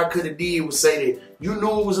lamest shit I could have did was say that you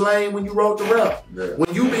knew it was lame when you wrote the rap. Yeah.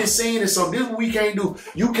 When you been saying it, so this is what we can't do.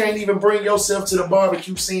 You can't even bring yourself to the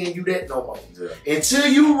barbecue saying you that no more. Yeah. Until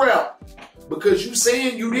you rap, because you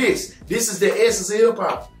saying you this is the essence of hip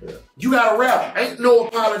hop. Yeah. You gotta rap. Ain't no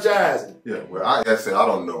apologizing. Yeah, well, I said I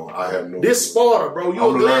don't know. I have no. This Sparta, bro.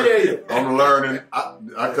 You a gladiator. I'm learning.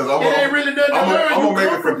 Because it ain't really nothing to learn. I'm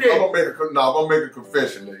gonna make a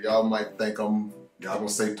confession that y'all might think y'all gonna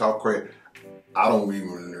say talk crazy. I don't even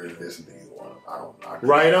really listen to you.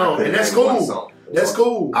 Right on, and that's cool. That's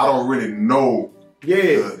cool. I don't really know.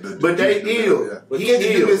 Yeah, but they ill. Yeah. But he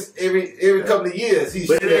do this every couple of years.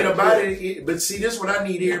 But it ain't about it. But see, this is what I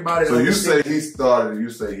need everybody to understand. So you say he started, you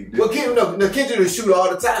say he did. Well, Kendrick will shoot all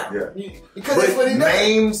the time. Yeah. Because that's what he does.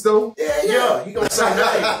 Names, though? Yeah, he gonna say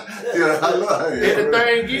names. Yeah, I love it. And the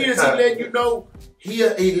thing is, he let you know he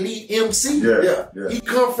an elite MC. Yeah. He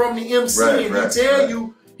come from the MC, and he tell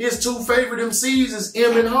you his two favorite MCs is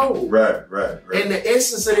M and Ho. Right. And the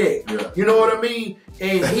essence of that. Yeah. You know what I mean?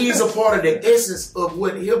 And he's a part of the essence of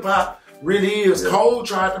what hip hop really is. Yeah. Cole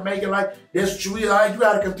tried to make it like, that's what you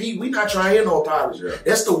gotta compete. We not trying to hear no apology. Yeah.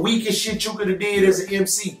 That's the weakest shit you could have did as an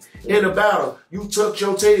MC in a battle. You tucked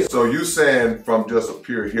your tail. So you saying from just a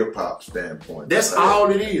pure hip hop standpoint. That's all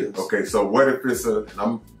it is. Okay, so what if it's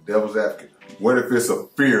I'm devil's advocate. What if it's a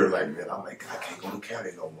fear like, man, I'm like, I can't go to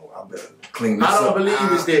Cali no more. I better clean this up. I don't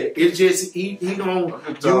believe it's that. It's just, he gonna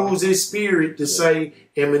use his spirit to say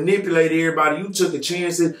and manipulate everybody. You took a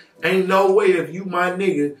chance. Ain't no way if you my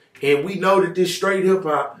nigga, and we know that this straight hip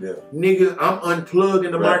hop, nigga, I'm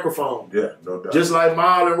unplugging the microphone. Yeah, no doubt. Just like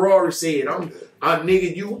Marlon and Rory said,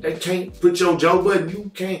 nigga, they can't put your Joe Budden.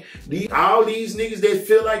 You can't. All these niggas that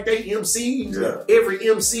feel like they MCs, every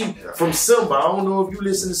MC from Simba. I don't know if you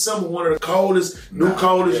listen to Simba, one of the coldest, young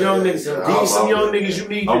niggas. These some young niggas you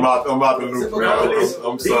need. I'm out the loop.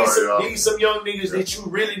 I'm sorry. These some young niggas that you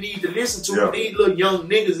really need to listen to. These little young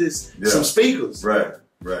niggas is some speakers. Right.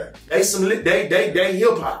 They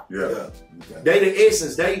hip hop. Yeah. Okay. They the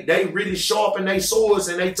essence. They really sharpen their swords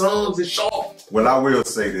and their tongues is sharp. Well, I will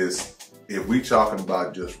say this. If we talking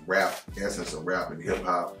about just rap, essence of rap and hip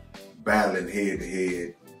hop, battling head to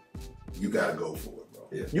head, you gotta go for it, bro.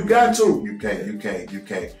 Yeah. You got to. You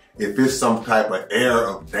can't. if it's some type of air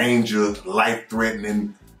of danger, life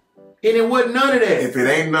threatening, and it wasn't none of that. If it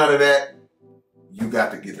ain't none of that, you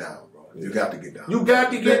got to get down, bro. You got to get down. You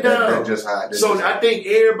got to get down. That's just how. I think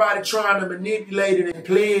everybody trying to manipulate it and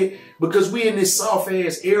play it because we in this soft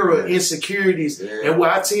ass era of insecurities, and what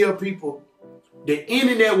I tell people. The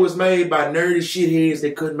internet was made by nerdy shitheads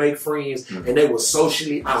that couldn't make friends, and they were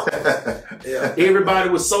socially awkward. Everybody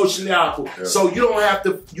was socially awkward, so you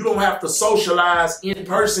don't have to socialize in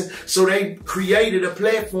person. So they created a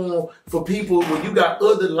platform for people when you got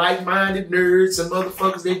other like-minded nerds and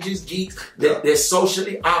motherfuckers that just geeks they're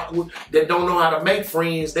socially awkward that don't know how to make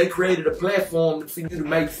friends. They created a platform for you to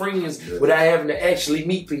make friends without having to actually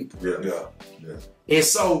meet people. And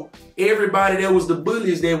so everybody that was the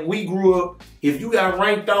bullies that when we grew up, if you got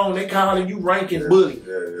ranked on, they calling you ranking bully.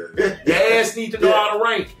 Your ass need to know how to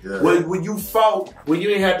rank. When you fought, when you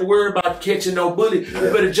didn't have to worry about catching no bully, you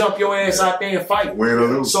better jump your ass out there and fight. Win or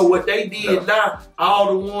lose. So what they did now,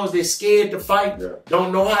 all the ones that scared to fight,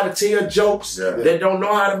 don't know how to tell jokes, that don't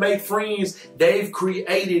know how to make friends, they've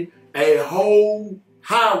created a whole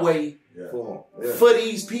highway for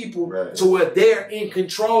these people to where they're in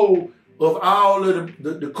control of all of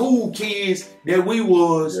the cool kids that we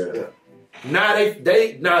was. Now they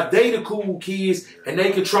the cool kids and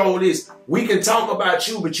they control this. We can talk about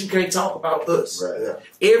you, but you can't talk about us.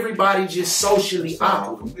 Everybody just socially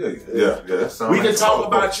awkward. We can talk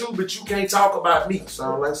about you, but you can't talk about me.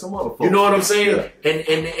 Sound like some other folks. You know what I'm saying?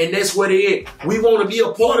 And that's what it is. We want to be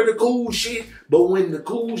a part of the cool shit, but when the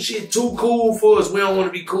cool shit too cool for us, we don't want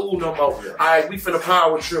to be cool no more. All right, we finna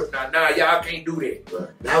power trip now. Nah, y'all can't do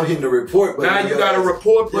that. Now we hitting the report button. Now you got a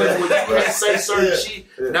report button where you can't say certain shit.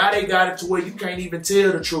 Now they got it to where you can't even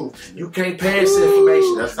tell the truth. You can't pass the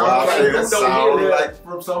information. That's why I say that sound like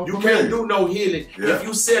from something. You can't do no healing. If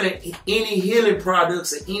you selling any healing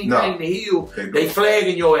products or anything to heal, they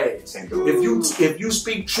flagging your ass. If you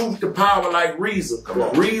speak truth to power like Reza,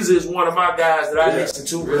 Reza is one of my guys that I listen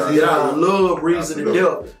to. That I love Reza to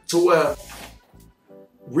death. To where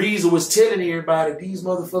Reza was telling everybody, these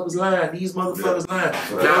motherfuckers lying, these motherfuckers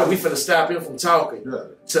lying. Now we finna stop him from talking.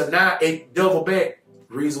 So now it double back.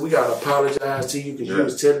 Reza, we gotta apologize to you because you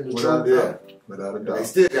was telling the truth. Without a doubt. They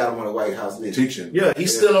still got him on the White House list. Teaching. Yeah,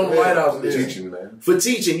 he's still on the White House list. Teaching, man. For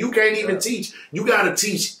teaching. You can't even teach. You gotta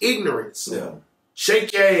teach ignorance.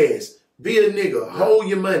 Shake your ass. Be a nigga. Hold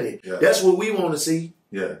your money. That's what we want to see.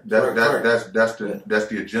 That's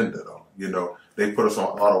the agenda though. You know, they put us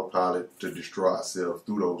on autopilot to destroy ourselves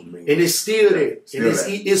through those means. And it's still there.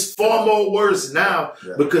 It's far more worse now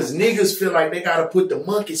because niggas feel like they gotta put the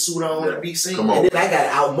monkey suit on to be seen. And then I gotta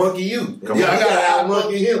out monkey you. I gotta out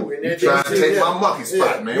monkey him. You trying to take my monkey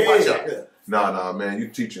spot, man. Watch out. Nah, man. You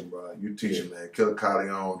teaching, bro. You teaching, man. Killa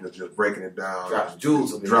Kyleon just breaking it down. Drops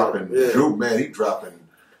jewels. Dropping man. He dropping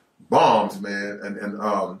bombs, man.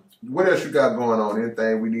 And what else you got going on?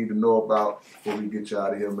 Anything we need to know about before we get you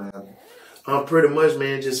out of here, man? I'm pretty much,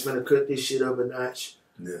 man, just finna cut this shit up a notch.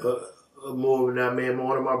 More than that, man.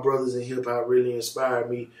 One of my brothers in hip hop really inspired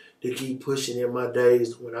me to keep pushing in my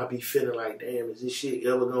days when I be feeling like, damn, is this shit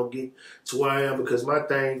ever gonna get to where I am? Because my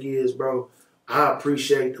thing is, bro, I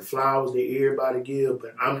appreciate the flowers that everybody give,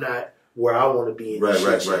 but I'm not where I want to be in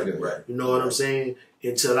this shit. You know what I'm saying?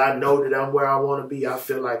 Until I know that I'm where I want to be, I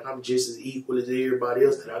feel like I'm just as equal as everybody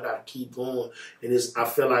else, that I got to keep going. And I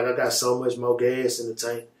feel like I got so much more gas in the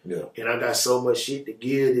tank. And I got so much shit to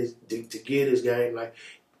give this game. Like,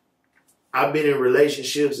 I've been in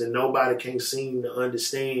relationships and nobody can seem to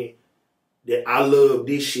understand that I love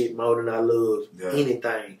this shit more than I love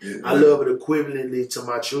anything. I love it equivalently to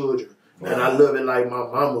my children. And I love it like my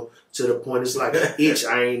mama, to the point it's like an itch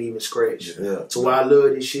I ain't even scratched. To where I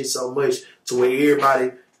love this shit so much, to where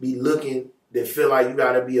everybody be looking, they feel like you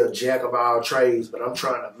gotta be a jack of all trades, but I'm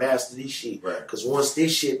trying to master this shit. Because once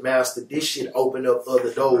this shit mastered, this shit open up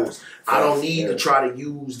other doors. I don't need to try to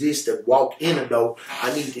use this to walk in a door.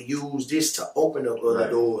 I need to use this to open up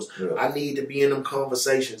other doors. I need to be in them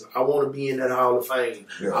conversations. I want to be in that Hall of Fame.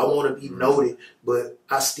 I want to be noted, but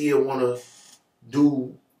I still want to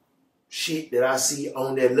do shit that I see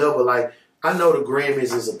on that level. Like, I know the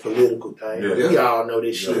Grammys is a political thing. We all know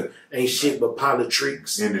this shit ain't shit but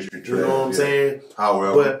politics. Industry you know what I'm saying?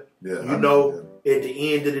 However, but you know, at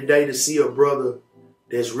the end of the day, to see a brother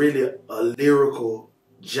that's really a lyrical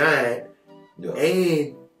giant,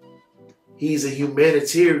 and he's a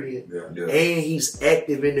humanitarian, and he's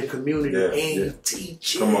active in the community, and he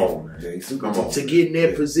teaches. Come on, man. To get in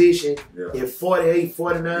that position at 48,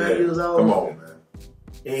 49 years old. Come on, man.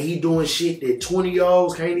 And he doing shit that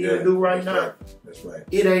 20-year-olds can't even do right now. That's right.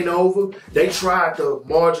 It ain't over. They tried to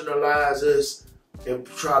marginalize us and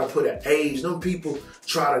try to put an age. Them people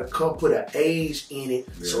try to come put an age in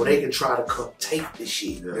it so they can try to come take the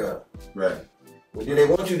shit. Yeah. Right. But then they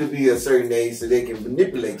want you to be a certain age so they can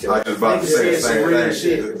manipulate you. I was about to say the same thing.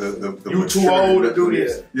 Shit. The You too old to do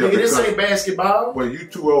this. Yeah, Nigga, this ain't basketball. Well, you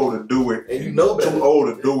too old to do it. And you know better. Too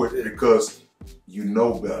old to do it because you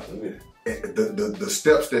know better. The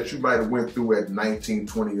steps that you might have went through at 19,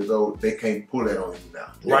 20 years old, they can't pull that on you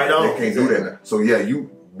now. They can't do that now. So yeah,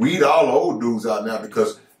 you weed all the old dudes out now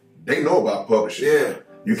because they know about publishing. Yeah.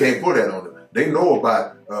 You can't pull that on them. They know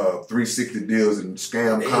about 360 deals and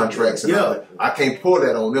scam contracts and all that. I can't pull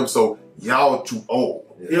that on them. So y'all too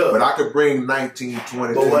old. Yeah. But I could bring 19,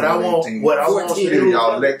 20, but what I want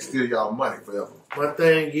to steal y'all money forever. My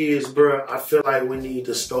thing is, bro, I feel like we need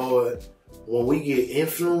to start, when we get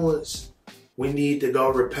influence, we need to go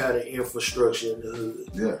repair the infrastructure in the hood.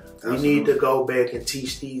 Yeah, we need to go back and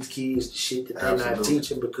teach these kids the shit that they're not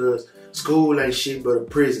teaching because school ain't shit but a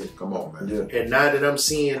prison. Come on, man. Yeah. And now that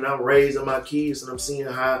I'm raising my kids and I'm seeing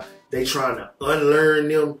how they trying to unlearn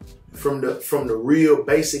them from the real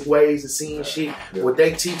basic ways of seeing shit. Yeah. What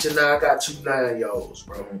they teaching now, I got 2 9-year-olds,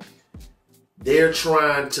 bro. They're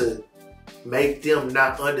trying to make them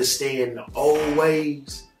not understand the old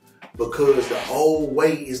ways because the old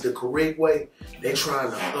way is the correct way. They're trying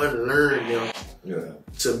to unlearn them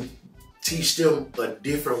to teach them a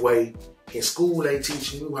different way. In school, they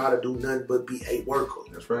teaching you how to do nothing but be a worker.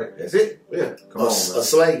 That's right. That's it. Yeah. Come on, a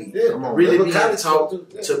slave. Yeah. Come on, really being taught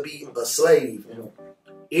to be a slave.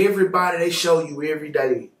 Everybody they show you every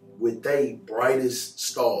day with their brightest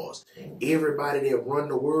stars. Everybody that run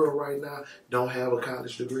the world right now don't have a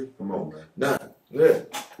college degree. Come on, man. Nah. Yeah.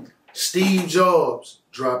 Steve Jobs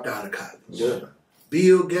dropped out of college. Yeah.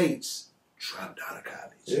 Bill Gates dropped out of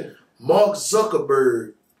college. Yeah. Mark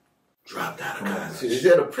Zuckerberg dropped out of college. Is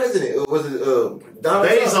that a president or was it Donald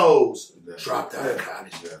Bezos Trump? dropped out of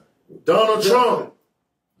college. Yeah. Donald Trump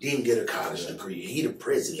didn't get a college degree. He the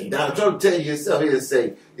president. And Donald Trump tell you himself, he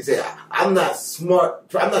said, I'm not smart.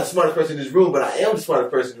 I'm not the smartest person in this room, but I am the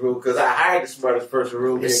smartest person in the room because I hired the smartest person in the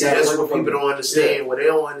room. And see, that's what people don't understand. What they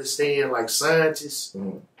don't understand, like scientists,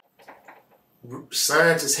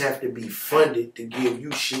 scientists have to be funded to give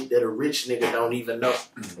you shit that a rich nigga don't even know.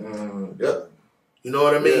 Yeah. You know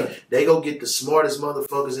what I mean? Yeah. They go get the smartest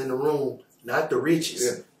motherfuckers in the room, not the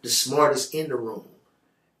richest, the smartest in the room.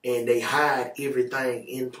 And they hide everything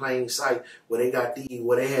in plain sight where they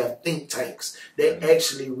have think tanks. They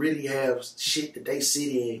actually really have shit that they sit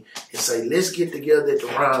in and say, let's get together at the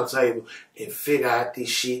round table and figure out this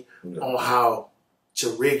shit on how to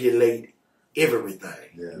regulate everything.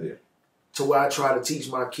 Yeah. To where I try to teach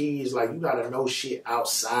my kids, like, you gotta know shit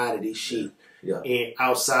outside of this shit. Yeah. And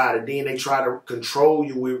outside, and then they try to control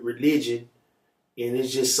you with religion, and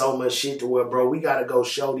it's just so much shit to where, bro, we gotta go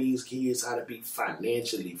show these kids how to be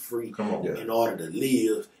financially free in order to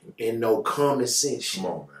live and know common sense shit.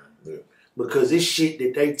 Come on, man. Yeah. Because it's shit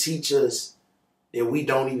that they teach us that we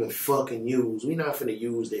don't even fucking use. We not finna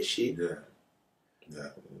use that shit. Yeah.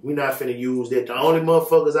 We not finna use that. The only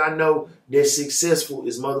motherfuckers I know that's successful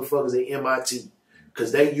is motherfuckers at MIT.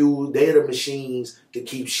 Because they're the machines to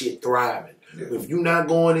keep shit thriving. Yeah. If you're not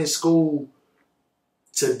going in school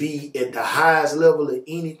to be at the highest level of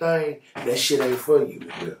anything, that shit ain't for you.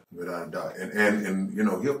 Yeah, without a doubt. And you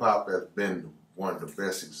know, hip hop has been one of the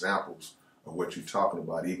best examples of what you're talking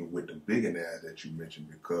about, even with the billionaires that you mentioned,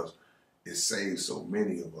 because it saves so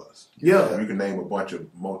many of us. Yeah. You can name a bunch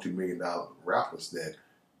of multi-million-dollar rappers that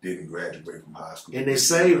didn't graduate from high school. And they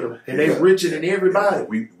saved them. And they richer than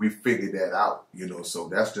everybody. We figured that out, you know, so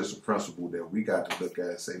that's just a principle that we got to look at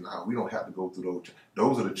and say, nah, we don't have to go through those.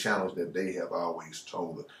 Those are the channels that they have always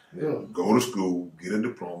told us. Yeah. Go to school, get a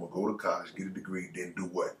diploma, go to college, get a degree, then do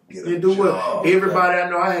what? Get a do job. what? Everybody I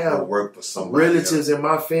know, I have work for somebody relatives in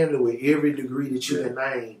my family with every degree that you can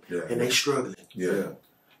name, and they struggling.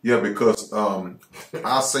 Yeah, because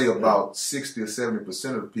I'll say about 60 or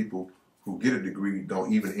 70% of the people who get a degree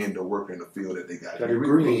don't even end up working in the field that they got a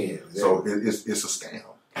degree in. So it's a scam.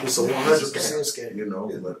 It's a 100% scam. You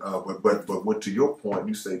know, but what to your point,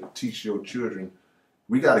 you say to teach your children,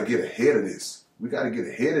 we got to get ahead of this. We got to get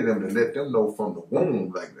ahead of them to let them know from the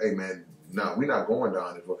womb, like, hey man, no, we're not going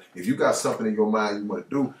down this road. If you got something in your mind you want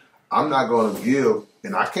to do, I'm not going to give,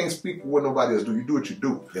 and I can't speak for what nobody else do. You do what you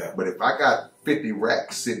do. Yeah. But if I got 50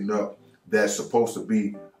 racks sitting up that's supposed to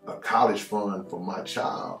be a college fund for my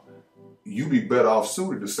child, you be better off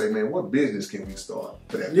suited to say, man, what business can we start?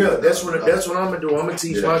 Yeah, that's what I'm gonna do. I'm gonna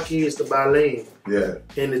teach my kids to buy land. Yeah.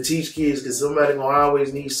 And to teach kids, because somebody gonna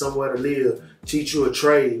always need somewhere to live. Teach you a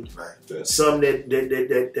trade, right. something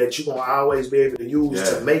that you gonna always be able to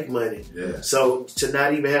use to make money. Yeah. So to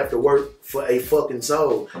not even have to work for a fucking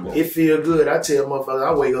soul, it feel good. I tell motherfuckers,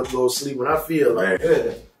 I wake up to go to sleep when I feel like.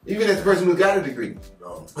 Even as a person who got a degree,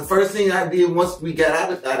 the first thing I did once we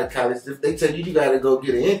got out of college, they tell you got to go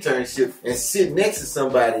get an internship and sit next to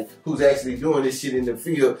somebody who's actually doing this shit in the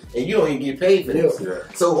field, and you don't even get paid for this. Yeah.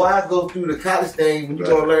 So why go through the college thing when you're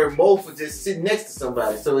gonna learn more for just sitting next to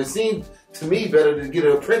somebody? So it seemed to me better to get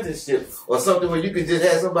an apprenticeship or something where you can just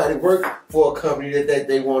have somebody work for a company that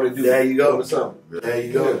they want to do. There you go. Or something. There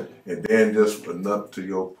you go. And then just enough to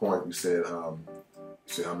your point, you said, I'm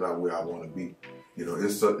not where I want to be. You know,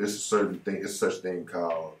 it's a certain thing. It's such thing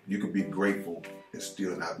called you can be grateful and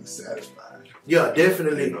still not be satisfied. Yeah,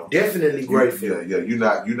 definitely, definitely grateful. Yeah. You're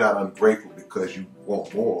not ungrateful because you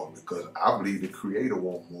want more. Because I believe the Creator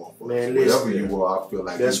wants more. Man, whatever you are, I feel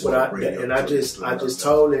like that's what I just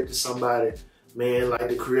told it to somebody. Man, like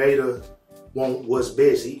the Creator want what's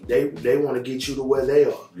best. They want to get you to where they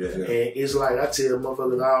are. Yeah. And it's like I tell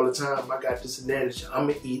motherfuckers all the time, I got this advantage. I'm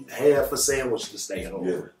gonna eat half a sandwich to stay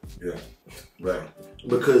home. Yeah. Right.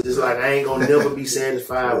 Because it's like I ain't gonna never be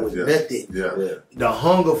satisfied with nothing. Yeah. The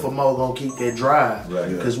hunger for more gonna keep that drive.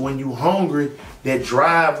 Because when you hungry, that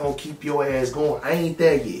drive gonna keep your ass going. I ain't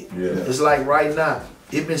there yet. Yeah. It's like right now,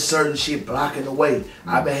 it been certain shit blocking the way.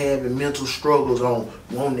 I've been having mental struggles on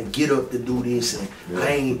wanting to get up to do this, and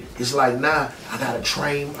it's like now I gotta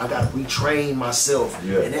retrain myself.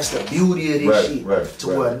 And that's the beauty of this shit.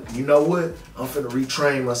 What, you know what? I'm finna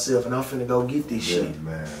retrain myself and I'm finna go get this shit.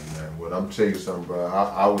 Man. Well, I'm telling you something, bro.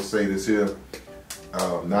 I would say this here.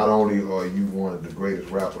 Not only are you one of the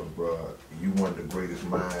greatest rappers, bro, you one of the greatest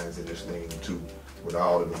minds in this thing too, with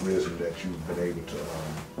all of the wisdom that you've been able to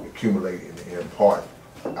accumulate and impart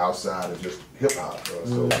outside of just hip hop.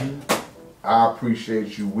 So I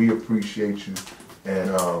appreciate you. We appreciate you,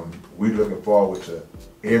 and we're looking forward to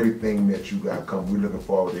everything that you got coming. We're looking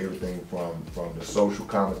forward to everything from the social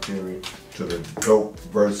commentary to the dope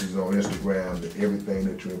verses on Instagram to everything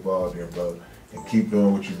that you're involved in, brother. And keep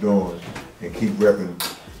doing what you're doing and keep repping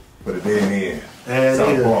for the day and end.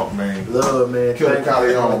 South Park, man. Love, man. Killa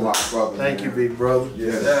Kyleon, my brother. Thank you, big brother.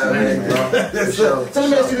 Man. So let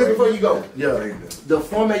me ask you this before you go. The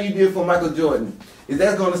format you did for Michael Jordan, is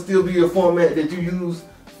that going to still be a format that you use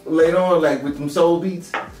later on, like with them soul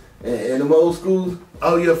beats and them old school?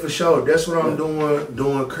 Oh yeah, for sure. That's what I'm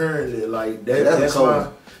doing currently. Like that's my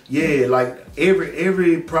like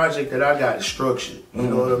every project that I got is structured. You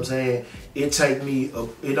know what I'm saying? It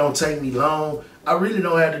don't take me long. I really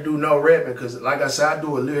don't have to do no rapping because, like I said, I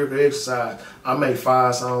do a lyrical exercise. I make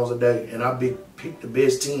 5 songs a day, and I pick the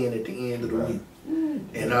best 10 at the end of the week,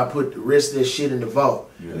 and I put the rest of that shit in the vault,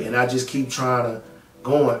 and I just keep trying to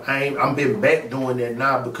going. I'm been back doing that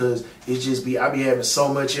now because it's just I be having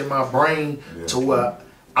so much in my brain to where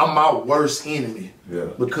I'm my worst enemy.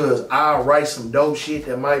 Because I'll write some dope shit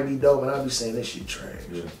that might be dope, and I'll be saying that shit trash.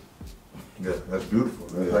 Yeah, that's beautiful.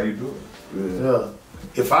 That's how you do it.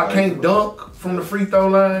 If I can't dunk from the free throw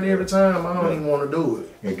line every time, I don't even want to do it.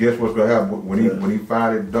 And guess what's gonna happen when he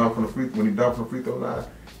finally dunk from the free throw line?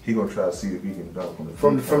 He gonna try to see if he can dunk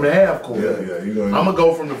from the half court. I'm gonna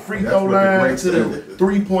go from the free throw line to the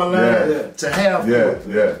 3-point line to half court.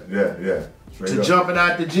 To jumping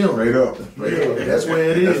out the gym. Straight up. That's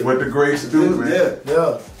where it is. That's what the greats do, man.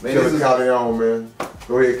 Killa Kyleon, man.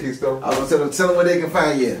 Go ahead, Keystone. I was gonna tell them where they can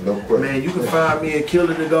find you. No question. Man, you can find me at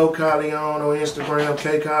Killa Kyleon on Instagram,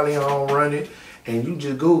 K Kyleon Run It, and you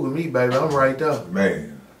just Google me, baby. I'm right there.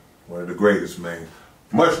 Man, one of the greatest, man.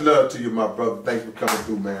 Much love to you, my brother. Thanks for coming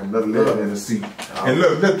through, man. Another legend in the seat. And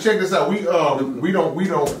look, check this out. We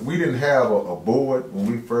didn't have a board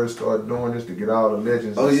when we first started doing this to get all the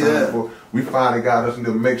legends. We finally got us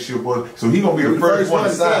into make sure board. So he gonna be the first one to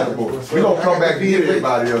sign the board. We gonna come back and get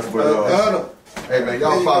everybody else, but hey man,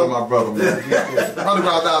 y'all follow my brother, man.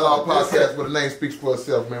 Underground Dialogue Podcast, where the name speaks for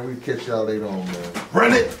itself, man. We catch y'all later on, man.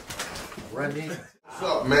 Run it. What's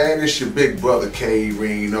up, man? It's your big brother, K.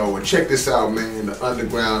 Reno. And check this out, man. The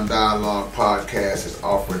Underground Dialogue Podcast is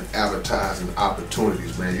offering advertising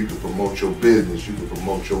opportunities, man. You can promote your business. You can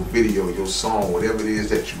promote your video, your song, whatever it is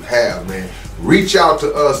that you have, man. Reach out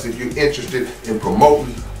to us if you're interested in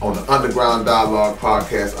promoting on the Underground Dialogue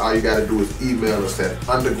Podcast. All you got to do is email us at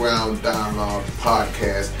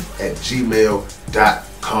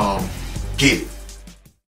undergrounddialoguepodcast@gmail.com. Get it.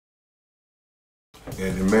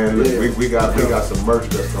 And man, look, we got some merch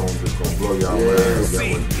that's gonna blow y'all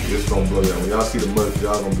mind. It's gonna blow y'all. When y'all see the merch,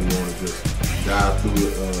 y'all gonna be wanting to just dive through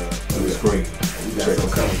the screen. We got some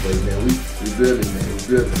coming for you, man. We building, man. We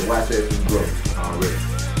building. So watch that as we grow. Already.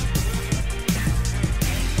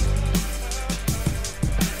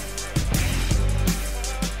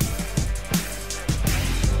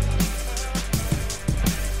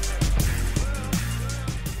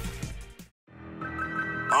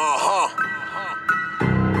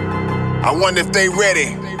 I wonder if they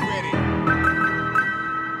ready.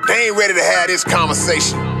 They ain't ready to have this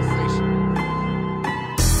conversation.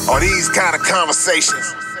 Or these kind of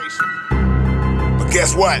conversations. But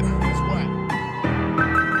guess what?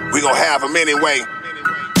 We gonna have them anyway.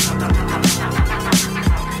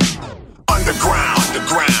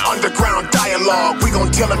 Underground dialogue. We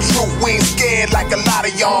gon' tell the truth. We ain't scared like a lot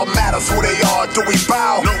of y'all. Matters who they are. Do we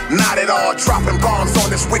bow? Not at all. Dropping bombs on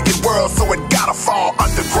this wicked world, so it gotta fall.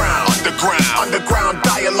 Underground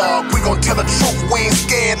dialogue. We gon' tell the truth. We ain't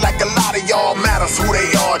scared like a lot of y'all. Matters who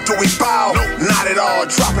they are. Do we bow? Not at all.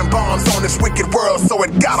 Dropping bombs on this wicked world, so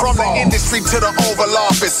it gotta fall. From the industry to the Oval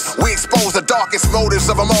Office, we expose the darkest motives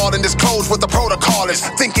of them all and disclose what the protocol is.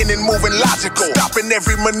 Thinking and moving logical, stopping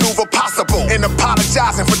every maneuver possible, and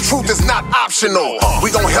apologizing for truth is not optional.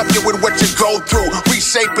 We gon' help you with what you go through,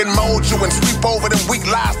 reshape and mold you, and sweep over them weak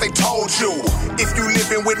lies they told you. If you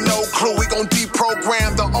living with no clue, we gon'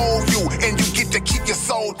 deprogram the old you, and you